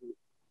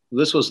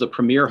the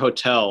premier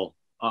hotel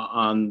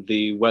on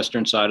the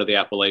western side of the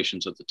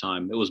Appalachians at the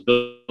time. It was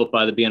built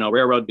by the B&O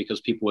Railroad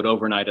because people would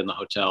overnight in the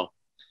hotel.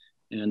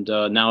 And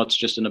now it's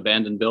just an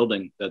abandoned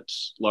building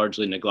that's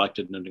largely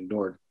neglected and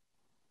ignored.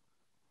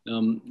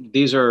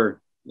 These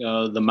are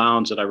the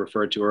mounds that I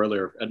referred to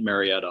earlier at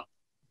Marietta.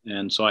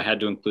 And so I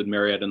had to include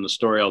Marietta in the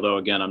story, although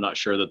again, I'm not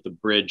sure that the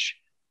bridge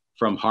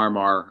from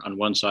Harmar on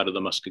one side of the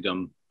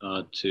Muskingum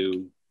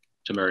to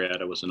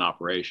Marietta was in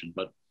operation,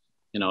 but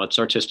it's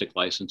artistic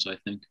license, I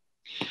think.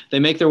 They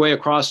make their way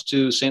across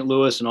to St.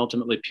 Louis and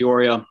ultimately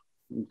Peoria,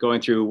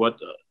 going through what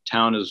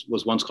town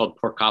was once called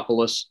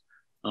Porkopolis.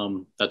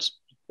 That's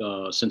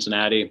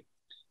Cincinnati,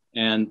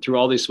 and through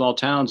all these small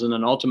towns, and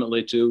then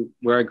ultimately to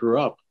where I grew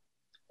up.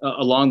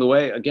 Along the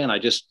way, again, I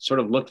just sort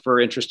of looked for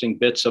interesting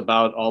bits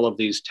about all of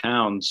these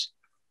towns.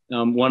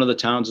 One of the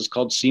towns is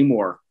called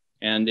Seymour.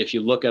 And if you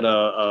look at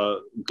a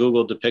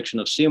Google depiction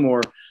of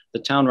Seymour, the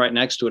town right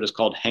next to it is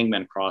called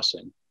Hangman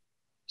Crossing.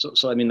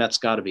 So I mean, that's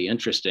got to be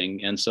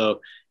interesting. And so,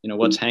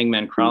 what's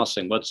Hangman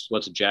Crossing? What's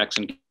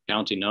Jackson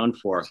County known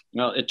for?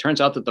 Well, it turns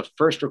out that the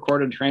first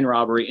recorded train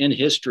robbery in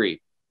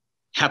history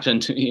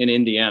happened in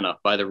Indiana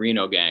by the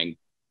Reno gang.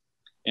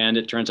 And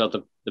it turns out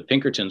the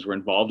Pinkertons were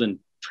involved in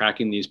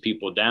tracking these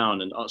people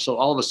down. And so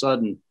all of a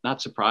sudden,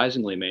 not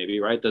surprisingly, maybe,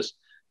 right, this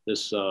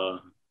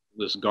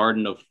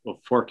garden of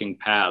forking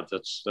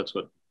paths, that's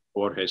what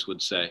Borges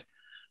would say,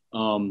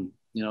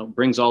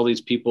 brings all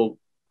these people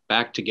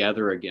back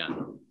together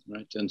again,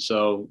 right? And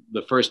so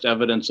the first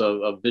evidence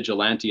of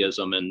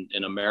vigilantism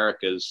in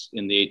America is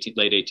in the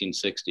late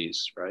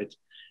 1860s, right,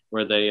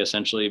 where they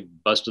essentially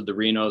busted the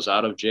Renos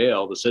out of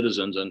jail, the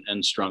citizens,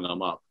 and strung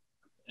them up.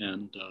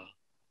 And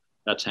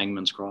that's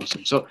Hangman's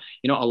Crossing. So,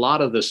 a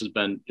lot of this is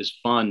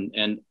fun,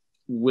 and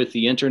with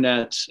the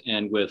internet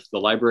and with the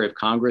Library of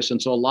Congress.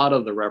 And so a lot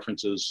of the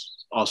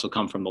references also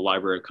come from the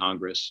Library of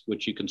Congress,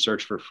 which you can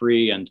search for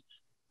free. And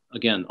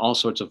again, all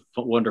sorts of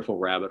wonderful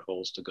rabbit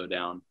holes to go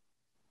down.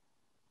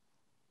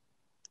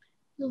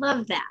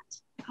 Love that.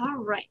 All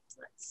right,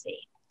 let's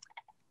see.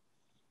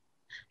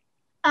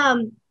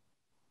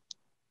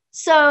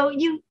 So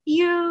you've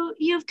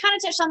kind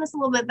of touched on this a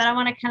little bit, but I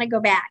want to kind of go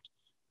back.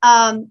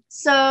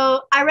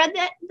 So I read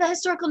the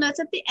historical notes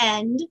at the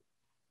end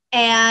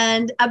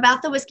and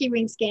about the whiskey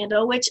ring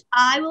scandal, which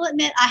I will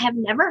admit I have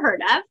never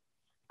heard of.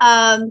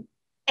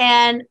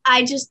 And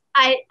I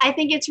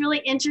think it's really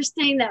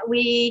interesting that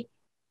we've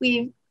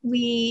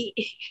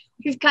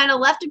kind of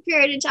left a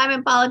period of time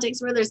in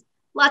politics where there's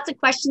lots of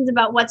questions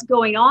about what's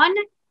going on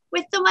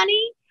with the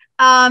money.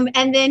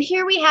 And then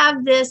here we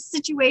have this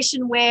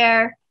situation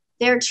where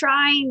they're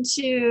trying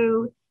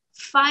to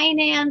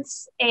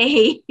finance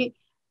a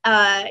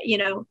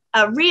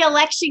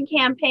re-election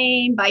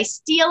campaign by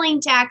stealing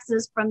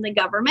taxes from the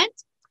government.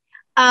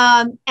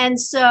 And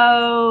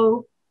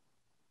so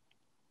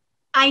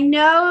I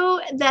know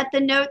that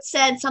the note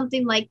said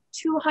something like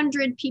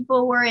 200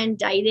 people were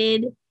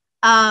indicted,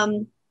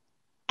 and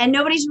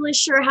nobody's really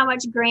sure how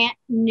much Grant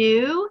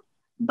knew.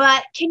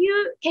 But can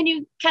you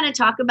kind of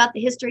talk about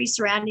the history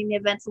surrounding the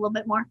events a little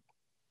bit more?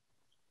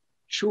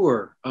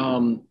 Sure.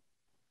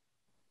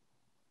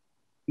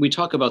 We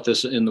talk about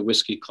this in the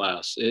whiskey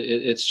class.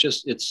 It's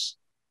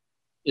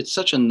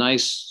such a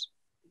nice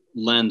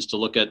lens to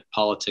look at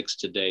politics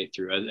today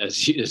through,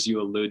 as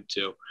you allude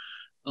to.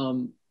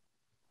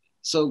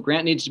 So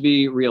Grant needs to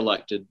be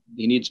reelected.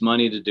 He needs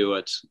money to do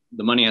it.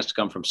 The money has to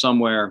come from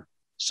somewhere,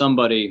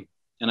 somebody,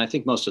 and I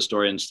think most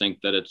historians think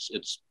that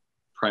it's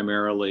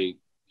primarily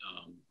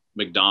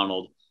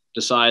McDonald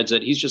decides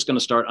that he's just going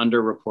to start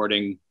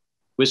underreporting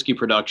whiskey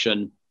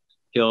production.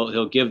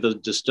 He'll give the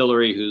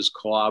distillery who's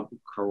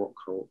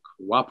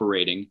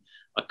cooperating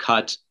a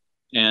cut.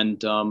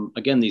 And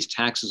again, these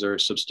taxes are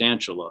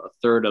substantial, a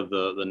third of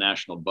the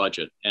national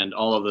budget. And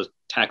all of the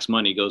tax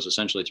money goes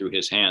essentially through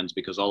his hands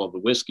because all of the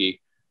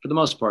whiskey, for the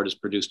most part, is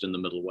produced in the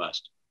Middle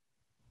West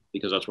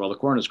because that's where all the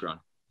corn is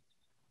grown.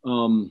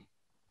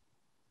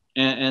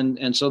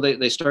 And so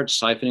they start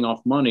siphoning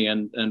off money.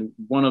 And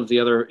one of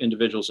the other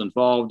individuals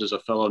involved is a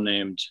fellow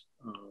named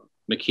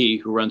McKee,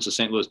 who runs the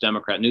St. Louis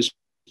Democrat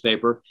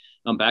newspaper.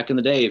 Back in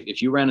the day,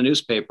 if you ran a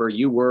newspaper,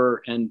 you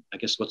were, and I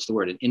guess what's the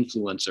word, an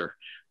influencer,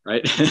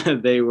 right?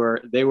 they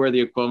were the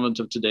equivalent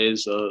of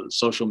today's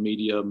social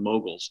media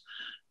moguls.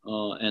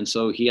 And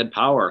so he had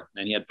power,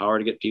 and he had power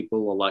to get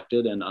people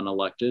elected and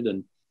unelected.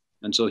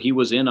 And so he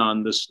was in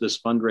on this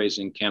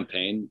fundraising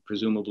campaign.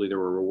 Presumably there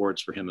were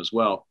rewards for him as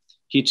well.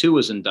 He too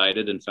was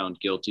indicted and found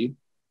guilty.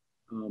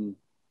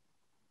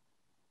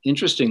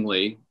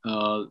 Interestingly,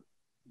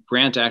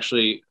 Grant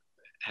actually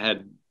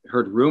had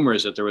heard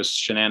rumors that there was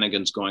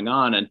shenanigans going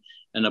on and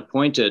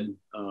appointed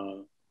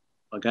a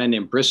guy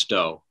named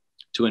Bristow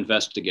to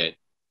investigate.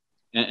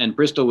 And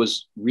Bristow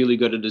was really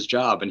good at his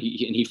job, and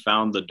he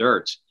found the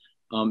dirt.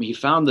 He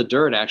found the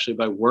dirt actually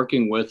by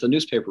working with a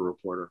newspaper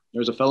reporter.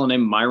 There was a fellow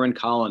named Myron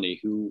Colony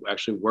who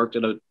actually worked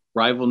at a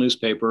rival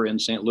newspaper in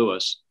St.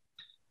 Louis.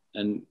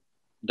 And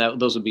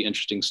those would be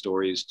interesting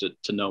stories to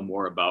know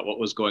more about what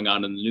was going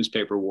on in the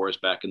newspaper wars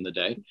back in the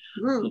day.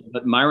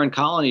 But Myron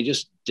Colony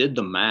just did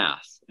the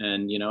math.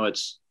 And,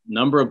 it's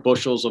number of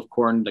bushels of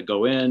corn that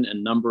go in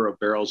and number of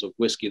barrels of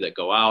whiskey that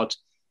go out.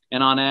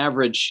 And on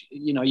average,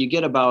 you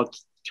get about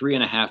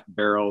 3.5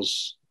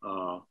 barrels.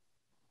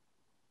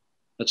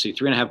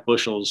 3.5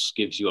 bushels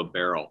gives you a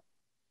barrel.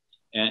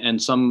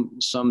 And some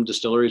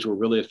distilleries were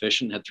really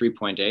efficient, had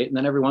 3.8, and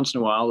then every once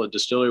in a while a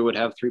distillery would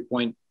have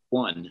 3.1.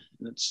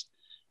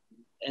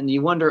 And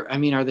you wonder, I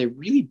mean, are they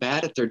really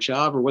bad at their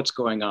job, or what's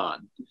going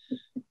on?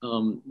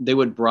 They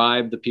would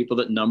bribe the people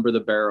that number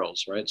the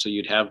barrels, right? So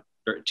you'd have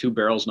 2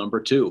 barrels number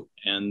 2,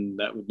 and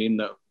that would mean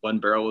that 1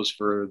 barrel was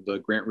for the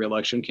Grant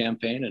reelection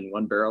campaign and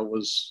 1 barrel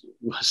was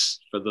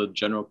for the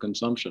general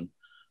consumption.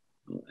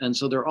 And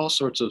so there are all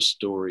sorts of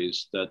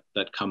stories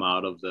that come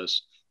out of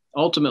this.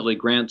 Ultimately,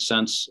 Grant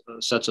sets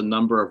a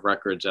number of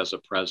records as a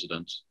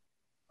president.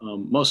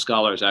 Most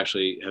scholars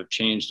actually have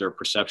changed their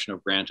perception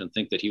of Grant and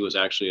think that he was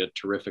actually a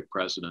terrific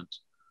president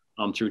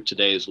through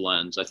today's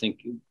lens. I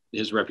think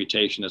his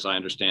reputation, as I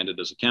understand it,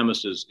 as a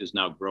chemist is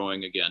now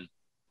growing again,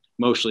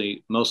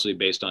 mostly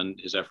based on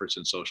his efforts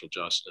in social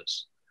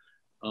justice.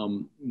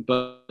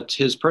 But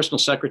his personal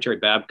secretary,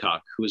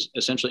 Babcock, who was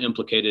essentially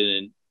implicated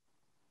in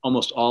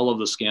almost all of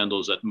the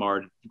scandals that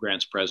marred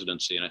Grant's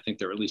presidency, and I think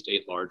there are at least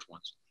 8 large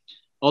ones,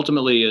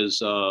 ultimately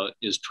is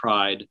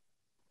tried,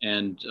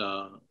 and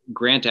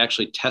Grant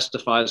actually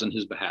testifies on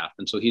his behalf.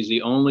 And so he's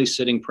the only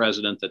sitting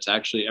president that's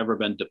actually ever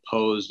been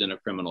deposed in a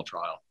criminal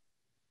trial.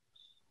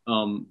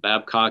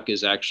 Babcock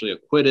is actually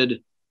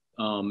acquitted,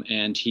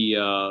 and he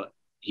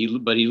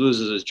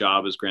loses his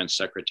job as Grant's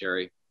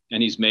secretary,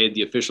 and he's made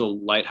the official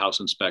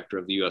lighthouse inspector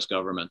of the U.S.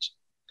 government.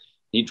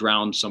 He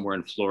drowned somewhere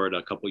in Florida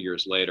a couple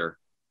years later.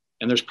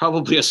 And there's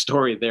probably a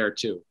story there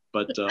too,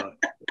 but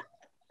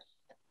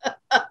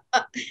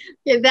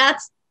yeah,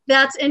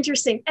 that's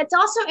interesting. It's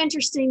also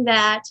interesting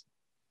that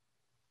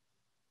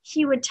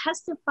he would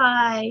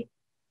testify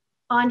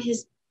on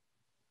his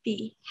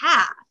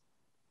behalf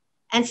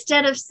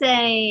instead of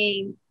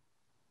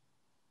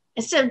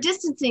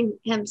distancing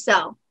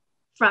himself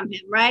from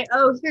him, right?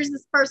 Oh, here's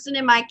this person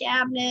in my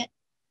cabinet,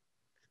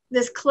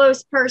 this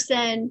close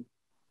person.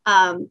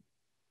 I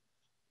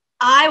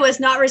was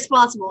not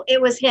responsible. It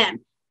was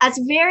him. It's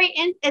very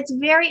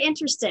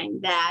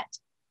interesting that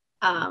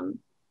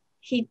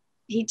he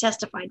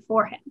testified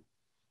for him.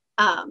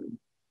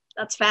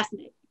 That's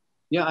fascinating.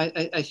 Yeah,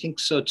 I think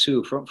so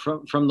too.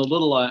 From the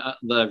little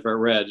that I've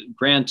read,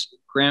 Grant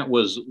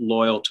was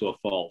loyal to a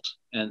fault,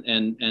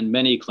 and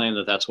many claim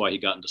that that's why he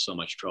got into so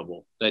much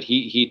trouble. That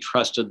he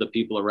trusted the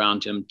people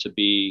around him to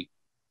be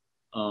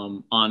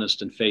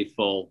honest and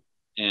faithful,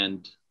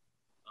 and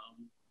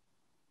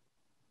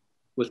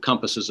with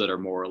compasses that are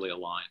morally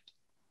aligned.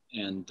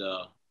 And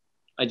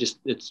it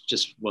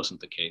just wasn't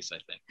the case, I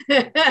think.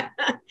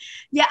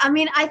 Yeah, I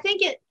mean, I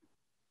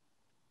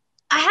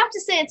have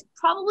to say it's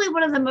probably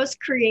one of the most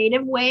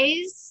creative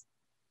ways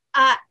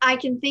I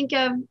can think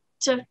of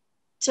to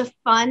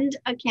fund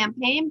a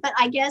campaign, but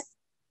I guess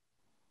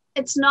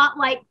it's not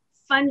like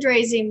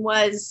fundraising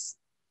was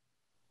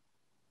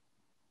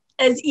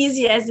as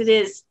easy as it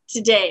is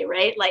today,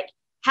 right? Like,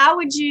 how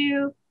would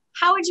you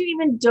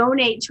even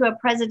donate to a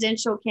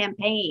presidential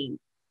campaign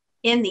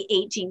in the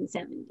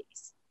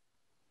 1870s?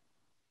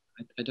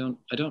 I don't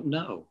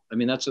know. I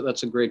mean, that's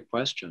a great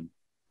question.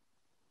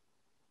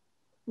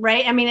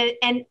 Right. I mean,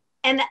 and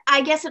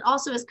I guess it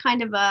also is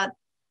kind of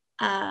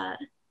an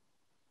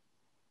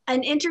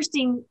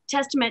interesting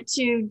testament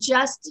to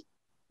just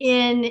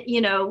in,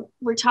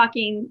 we're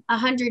talking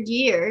 100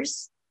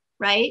 years,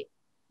 right,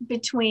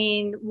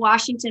 between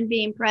Washington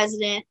being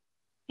president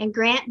and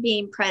Grant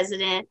being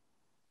president,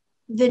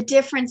 the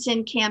difference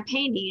in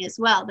campaigning as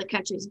well. The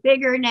country's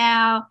bigger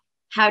now.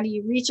 How do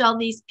you reach all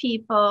these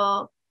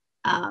people?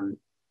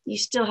 You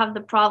still have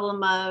the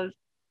problem of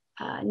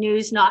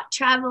news not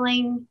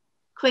traveling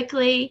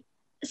quickly.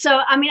 So,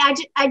 I mean,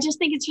 I just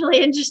think it's really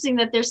interesting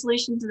that their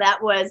solution to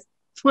that was,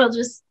 we'll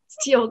just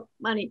steal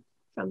money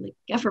from the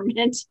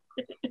government.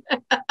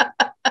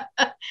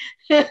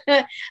 But,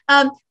 I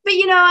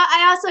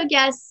also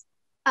guess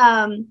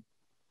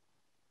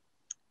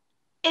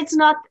it's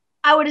not,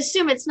 I would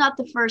assume it's not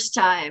the first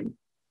time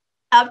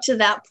up to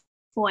that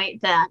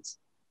point that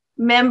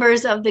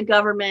members of the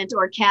government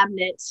or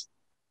cabinet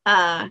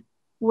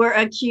were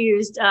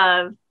accused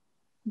of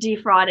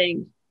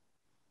defrauding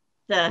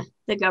the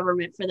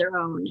government for their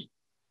own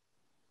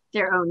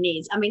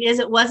needs. I mean,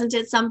 wasn't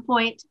at some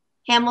point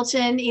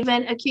Hamilton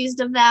even accused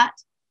of that?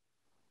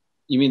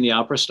 You mean the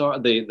opera star,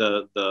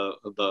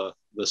 the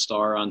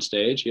star on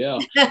stage? Yeah,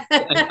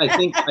 I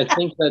think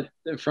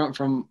that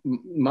from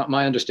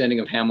my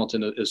understanding of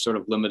Hamilton is sort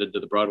of limited to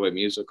the Broadway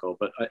musical,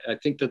 but I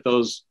think that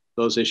those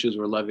issues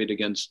were levied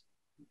against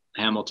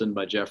Hamilton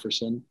by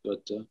Jefferson.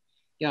 But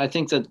yeah, I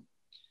think that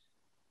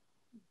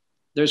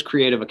there's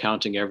creative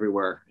accounting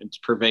everywhere. It's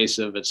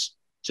pervasive. It's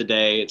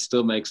today. It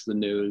still makes the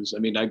news. I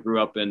mean, I grew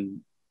up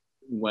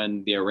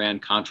when the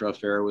Iran-Contra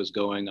affair was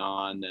going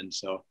on, and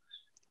so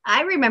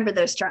I remember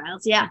those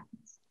trials. Yeah.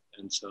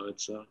 And so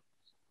it's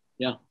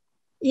yeah.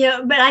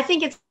 Yeah, but I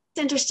think it's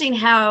interesting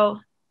how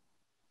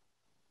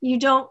you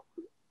don't,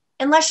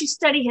 unless you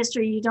study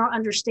history, you don't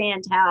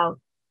understand how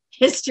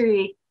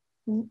history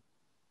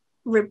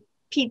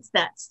repeats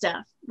that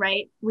stuff,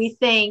 right? We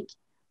think,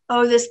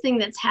 oh, this thing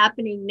that's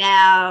happening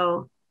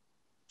now,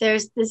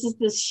 this is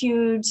this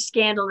huge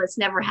scandal that's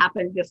never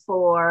happened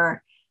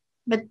before.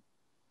 But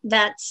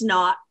that's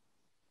not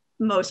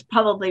most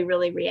probably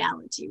really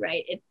reality,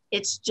 right?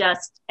 It's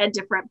just a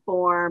different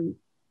form.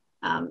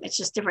 It's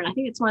just different. I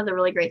think it's one of the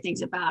really great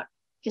things about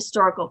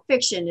historical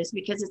fiction is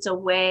because it's a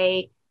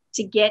way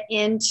to get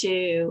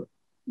into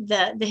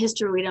the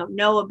history we don't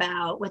know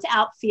about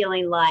without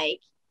feeling like,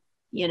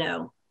 you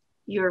know,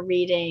 you're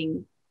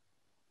reading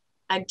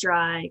a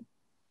dry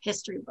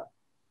history book.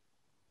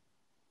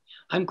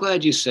 I'm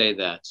glad you say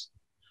that.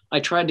 I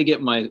tried to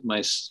get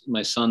my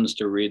sons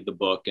to read the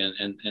book,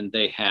 and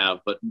they have,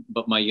 but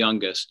my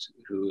youngest,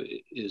 who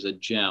is a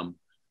gem,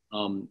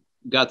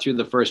 got through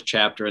the first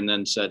chapter and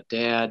then said,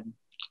 "Dad,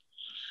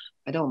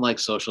 I don't like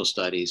social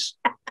studies."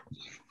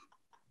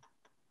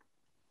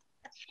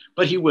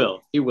 But he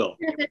will.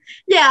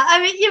 Yeah,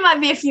 I mean, you might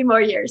be a few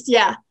more years.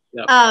 Yeah.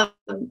 Yep.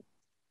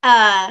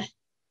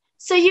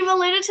 So you've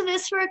alluded to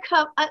this for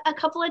a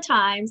couple of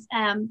times.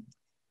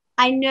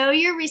 I know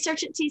your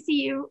research at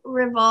TCU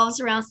revolves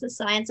around the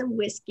science of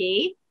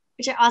whiskey,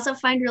 which I also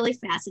find really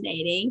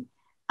fascinating.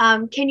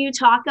 Can you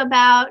talk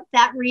about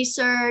that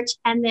research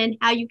and then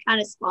how you kind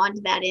of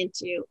spawned that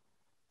into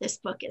this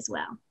book as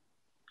well?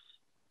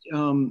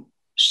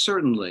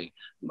 Certainly.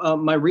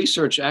 My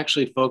research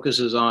actually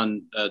focuses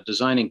on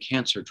designing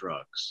cancer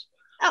drugs.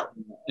 Oh.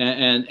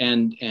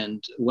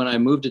 And when I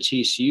moved to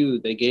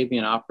TCU, they gave me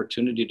an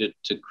opportunity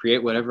to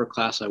create whatever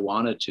class I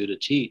wanted to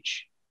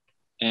teach.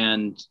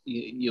 And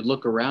you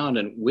look around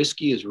and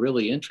whiskey is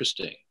really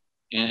interesting.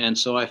 And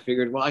so I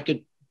figured, well, I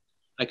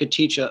could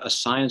teach a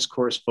science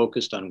course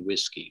focused on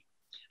whiskey.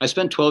 I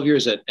spent 12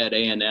 years at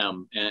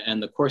A&M,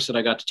 and the course that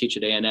I got to teach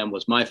at A&M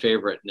was my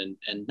favorite,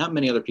 and not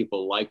many other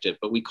people liked it,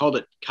 but we called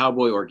it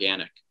Cowboy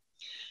Organic.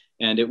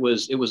 And it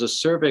was a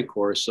survey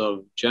course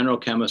of general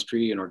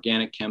chemistry and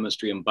organic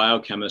chemistry and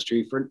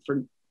biochemistry for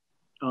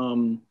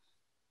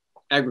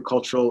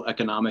agricultural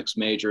economics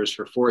majors,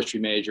 for forestry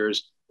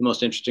majors. The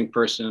most interesting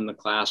person in the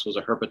class was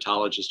a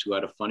herpetologist who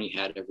had a funny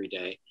hat every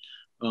day.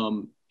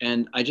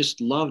 And I just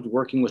loved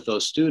working with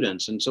those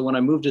students. And so when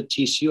I moved to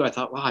TCU, I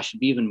thought, wow, I should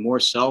be even more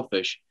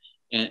selfish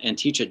and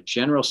teach a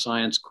general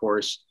science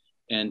course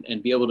and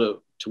be able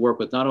to work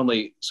with not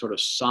only sort of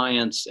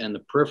science and the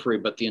periphery,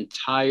 but the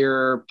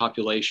entire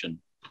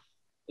population.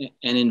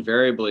 And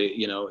invariably,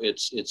 you know,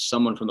 it's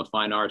someone from the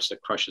fine arts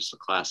that crushes the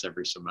class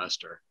every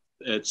semester.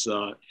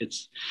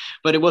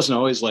 But it wasn't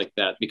always like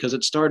that, because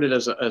it started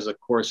as a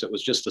course that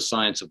was just the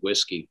science of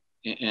whiskey.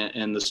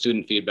 And the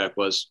student feedback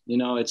was, you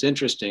know, it's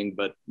interesting,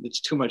 but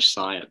it's too much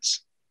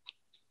science.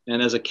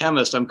 And as a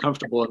chemist, I'm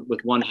comfortable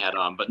with one hat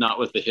on, but not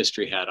with the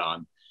history hat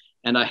on.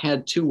 And I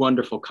had two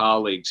wonderful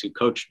colleagues who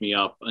coached me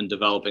up in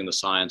developing the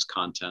science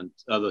content,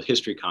 the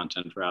history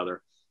content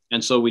rather.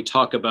 And so we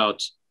talk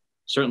about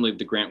certainly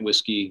the Grant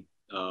whiskey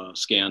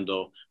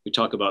scandal. We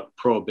talk about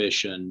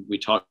prohibition. We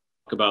talk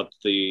about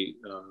the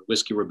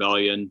Whiskey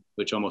Rebellion,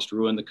 which almost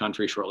ruined the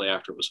country shortly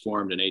after it was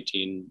formed in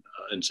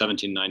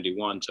 1791,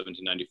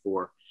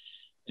 1794.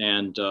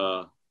 And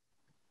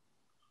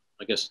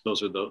I guess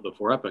those are the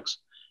four epics.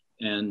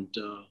 And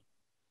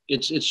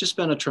it's just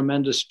been a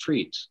tremendous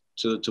treat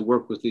to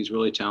work with these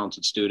really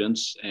talented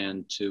students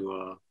and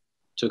to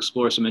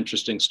explore some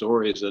interesting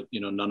stories that,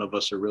 you know, none of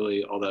us are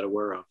really all that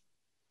aware of.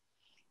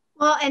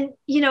 Well, and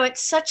you know,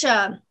 it's such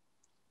a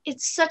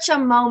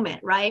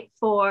moment, right,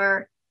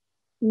 for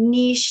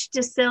niche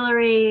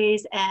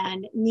distilleries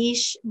and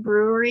niche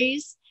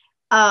breweries,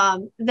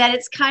 that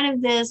it's kind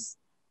of this,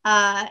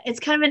 it's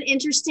kind of an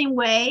interesting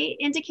way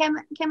into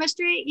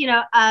chemistry. You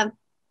know,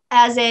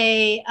 as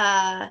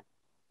a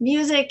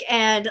music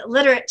and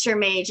literature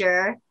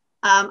major,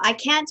 I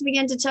can't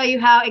begin to tell you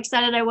how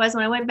excited I was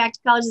when I went back to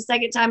college the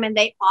second time and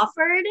they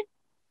offered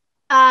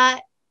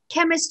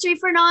chemistry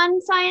for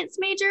non-science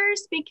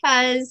majors,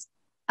 because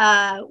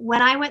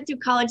when I went through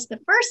college the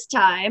first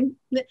time,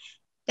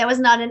 that was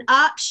not an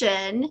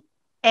option.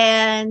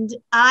 And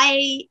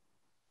I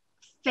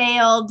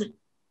failed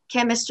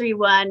chemistry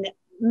one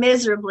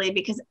miserably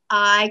because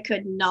I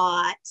couldn't do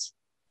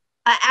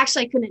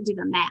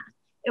the math.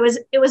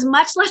 It was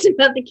much less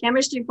about the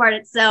chemistry part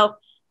itself,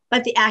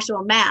 but the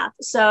actual math.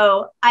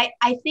 So I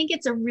think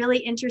it's a really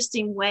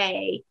interesting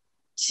way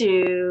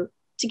to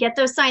get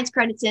those science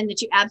credits in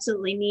that you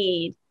absolutely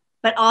need,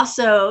 but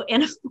also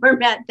in a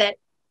format that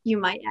you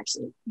might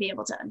actually be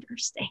able to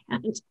understand.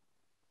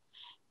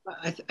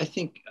 I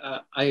think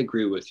I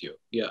agree with you.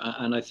 Yeah,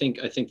 and I think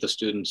the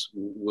students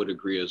would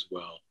agree as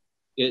well.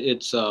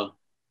 It's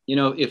you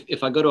know,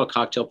 if I go to a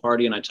cocktail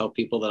party and I tell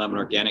people that I'm an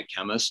organic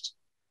chemist,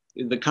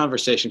 the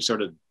conversation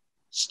sort of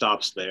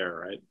stops there,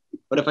 right?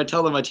 But if I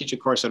tell them I teach a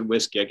course on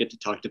whiskey, I get to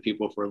talk to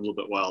people for a little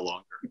bit while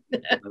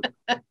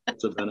longer.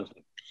 That's a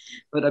benefit.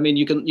 But I mean,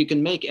 you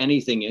can make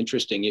anything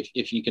interesting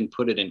if you can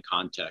put it in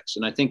context.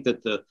 And I think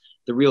that the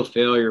real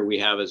failure we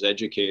have as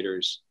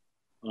educators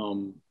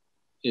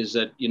is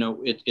that, you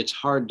know, it's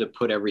hard to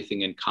put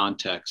everything in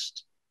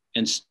context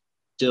and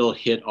still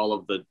hit all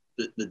of the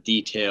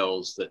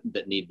details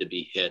that need to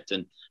be hit.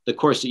 And the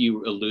course that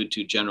you allude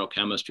to, general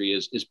chemistry,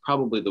 is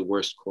probably the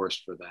worst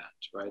course for that,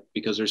 right?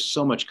 Because there's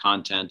so much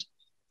content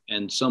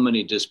and so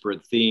many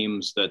disparate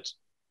themes that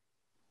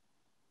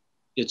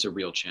it's a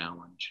real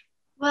challenge.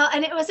 Well,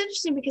 and it was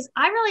interesting because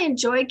I really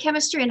enjoyed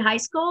chemistry in high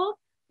school,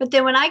 but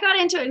then when I got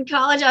into it in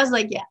college, I was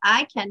like, yeah,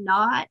 I could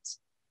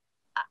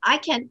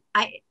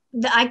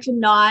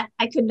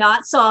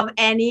not solve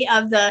any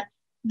of the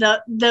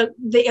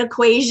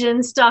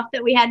equation stuff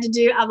that we had to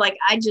do. I'm like,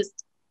 I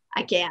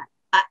can't.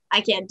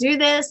 I can't do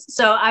this.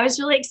 So I was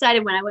really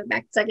excited when I went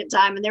back the second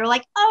time and they were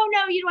like, oh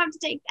no, you don't have to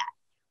take that.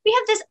 We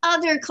have this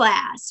other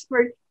class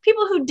for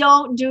people who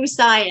don't do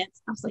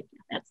science. I was like,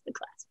 yeah, that's the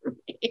class for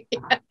me.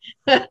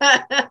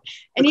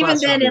 And even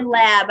then in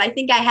lab, I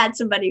think I had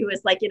somebody who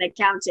was like in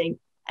accounting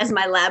as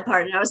my lab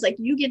partner. And I was like,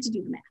 you get to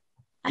do the math.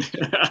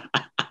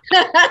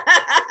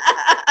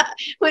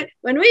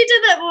 when we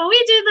do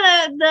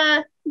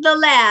the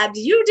labs,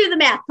 you do the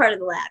math part of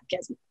the lab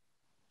because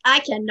I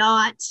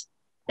cannot.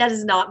 That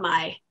is not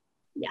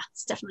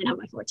it's definitely not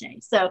my forte.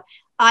 So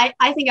I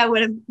think I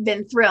would have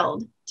been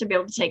thrilled to be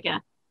able to take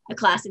a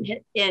class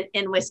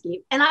in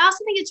whiskey. And I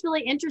also think it's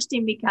really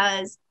interesting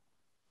because,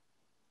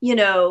 you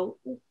know,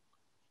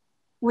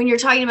 when you're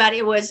talking about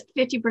it was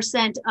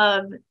 50%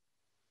 of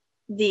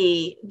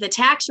the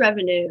tax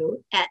revenue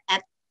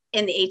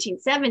in the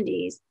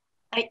 1870s,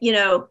 you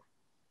know,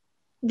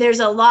 there's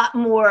a lot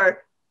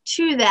more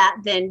to that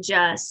than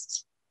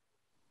just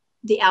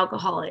the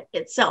alcohol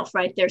itself,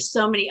 right? There's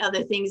so many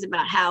other things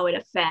about how it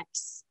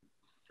affects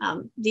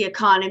the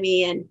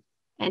economy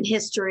and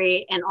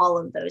history and all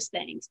of those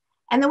things.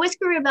 And the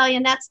Whiskey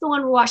Rebellion, that's the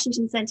one where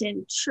Washington sent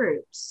in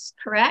troops,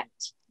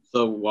 correct?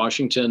 So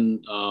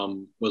Washington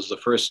was the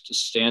first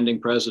standing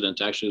president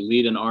to actually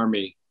lead an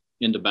army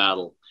into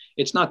battle.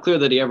 It's not clear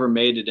that he ever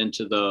made it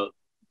into the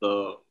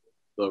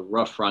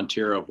rough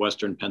frontier of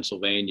Western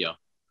Pennsylvania,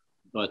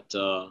 but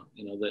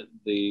you know,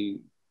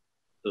 the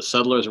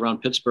settlers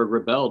around Pittsburgh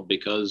rebelled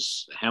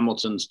because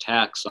Hamilton's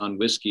tax on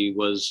whiskey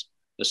was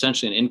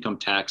essentially an income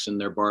tax in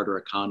their barter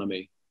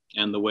economy,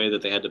 and the way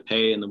that they had to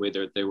pay and the way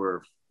that they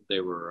were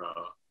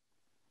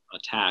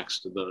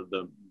taxed,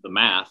 the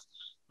math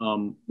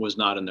was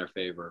not in their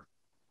favor,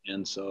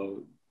 and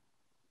so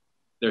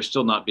they're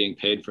still not being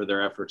paid for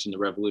their efforts in the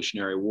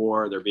Revolutionary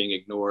War. They're being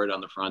ignored on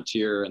the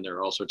frontier, and there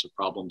are all sorts of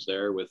problems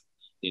there with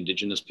the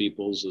indigenous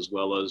peoples as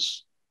well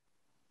as,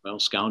 well,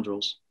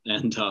 scoundrels.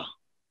 And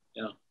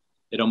yeah,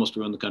 it almost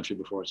ruined the country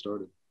before it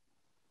started.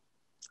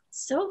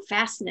 So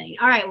fascinating.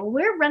 All right, well,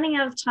 we're running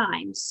out of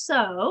time.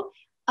 So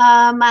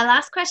my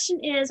last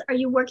question is, are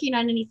you working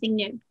on anything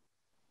new?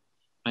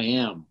 I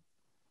am.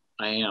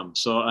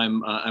 So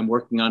I'm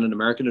working on an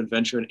American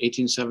adventure in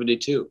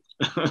 1872.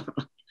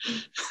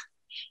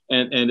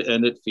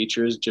 and it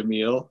features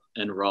Jamil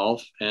and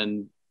Rolf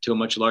and to a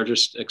much larger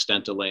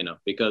extent Elena,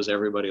 because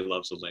everybody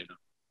loves Elena.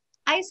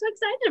 I'm so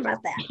excited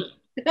about that.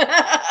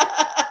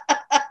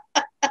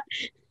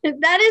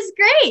 That is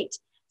great.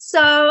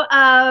 So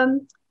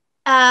I'm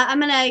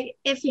gonna,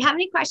 if you have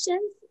any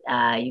questions,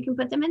 you can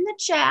put them in the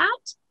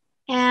chat.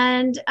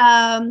 And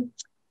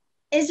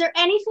is there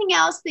anything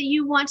else that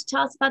you want to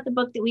tell us about the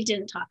book that we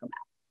didn't talk about?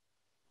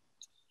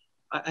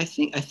 I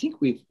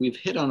think we've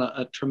hit on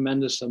a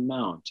tremendous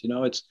amount. You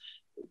know,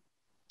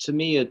 to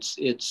me it's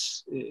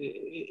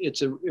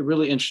a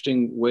really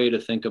interesting way to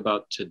think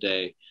about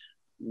today.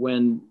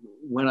 When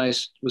I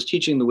was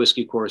teaching the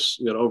whiskey course,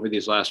 you know, over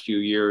these last few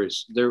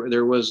years,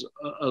 there was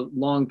a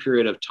long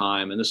period of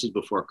time, and this is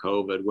before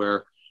COVID,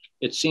 where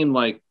it seemed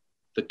like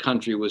the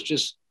country was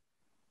just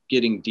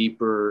getting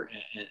deeper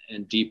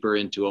and deeper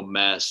into a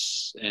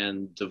mess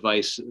and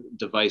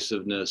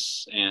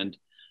divisiveness, and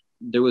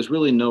there was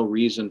really no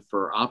reason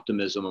for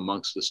optimism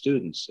amongst the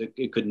students.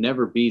 It could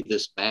never be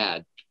this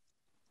bad.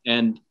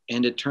 And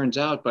it turns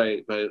out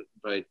by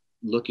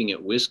looking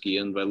at whiskey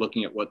and by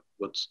looking at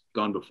what's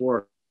gone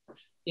before,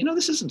 you know,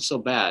 this isn't so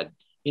bad.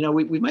 You know,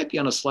 we might be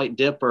on a slight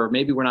dip, or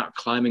maybe we're not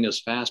climbing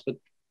as fast,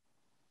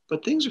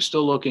 but things are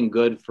still looking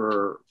good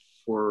for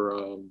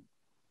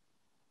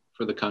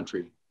the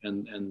country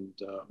and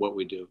what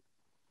we do.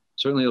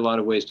 Certainly a lot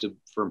of ways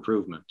for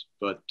improvement,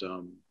 but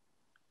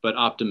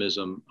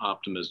optimism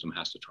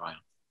has to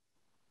triumph.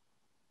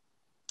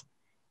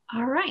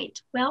 All right.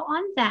 Well,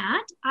 on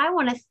that, I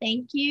want to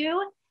thank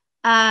you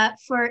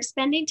for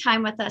spending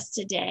time with us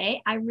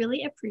today. I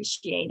really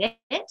appreciate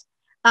it.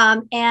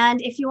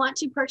 And if you want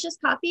to purchase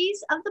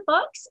copies of the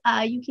books,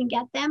 you can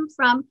get them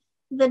from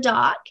The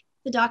Dock.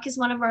 The Dock is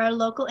one of our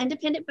local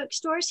independent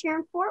bookstores here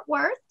in Fort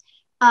Worth.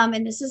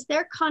 And this is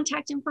their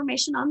contact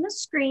information on the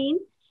screen.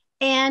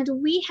 And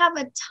we have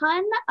a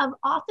ton of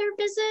author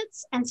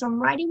visits and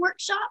some writing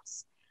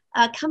workshops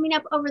coming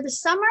up over the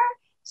summer.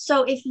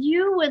 So if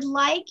you would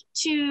like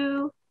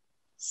to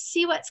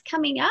see what's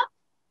coming up,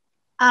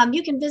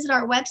 you can visit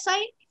our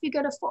website. If you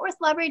go to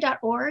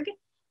fortworthlibrary.org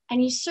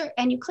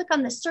and you click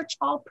on the Search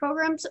All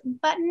Programs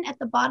button at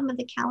the bottom of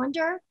the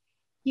calendar,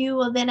 you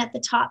will then at the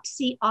top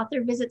see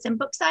author visits and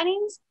book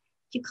signings.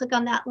 If you click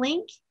on that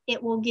link,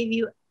 it will give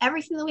you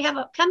everything that we have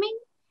upcoming.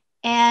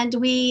 And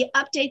we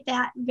update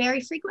that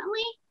very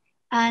frequently.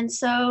 And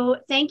so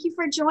thank you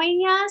for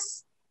joining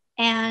us.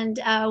 And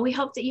we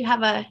hope that you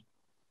have a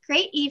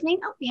great evening.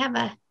 Oh, we have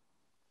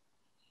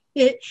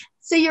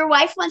So your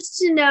wife wants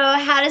to know,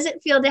 how does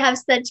it feel to have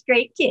such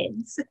great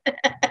kids?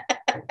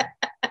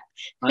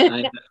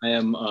 I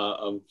am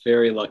a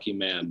very lucky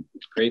man.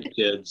 Great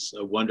kids,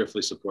 a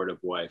wonderfully supportive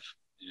wife,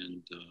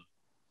 and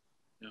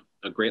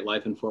a great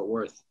life in Fort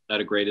Worth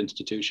at a great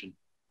institution.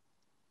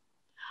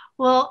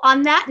 Well,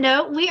 on that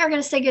note, we are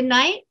going to say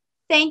goodnight.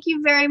 Thank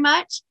you very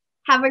much.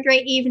 Have a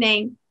great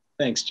evening.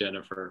 Thanks,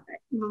 Jennifer.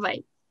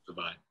 Bye-bye.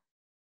 Bye-bye.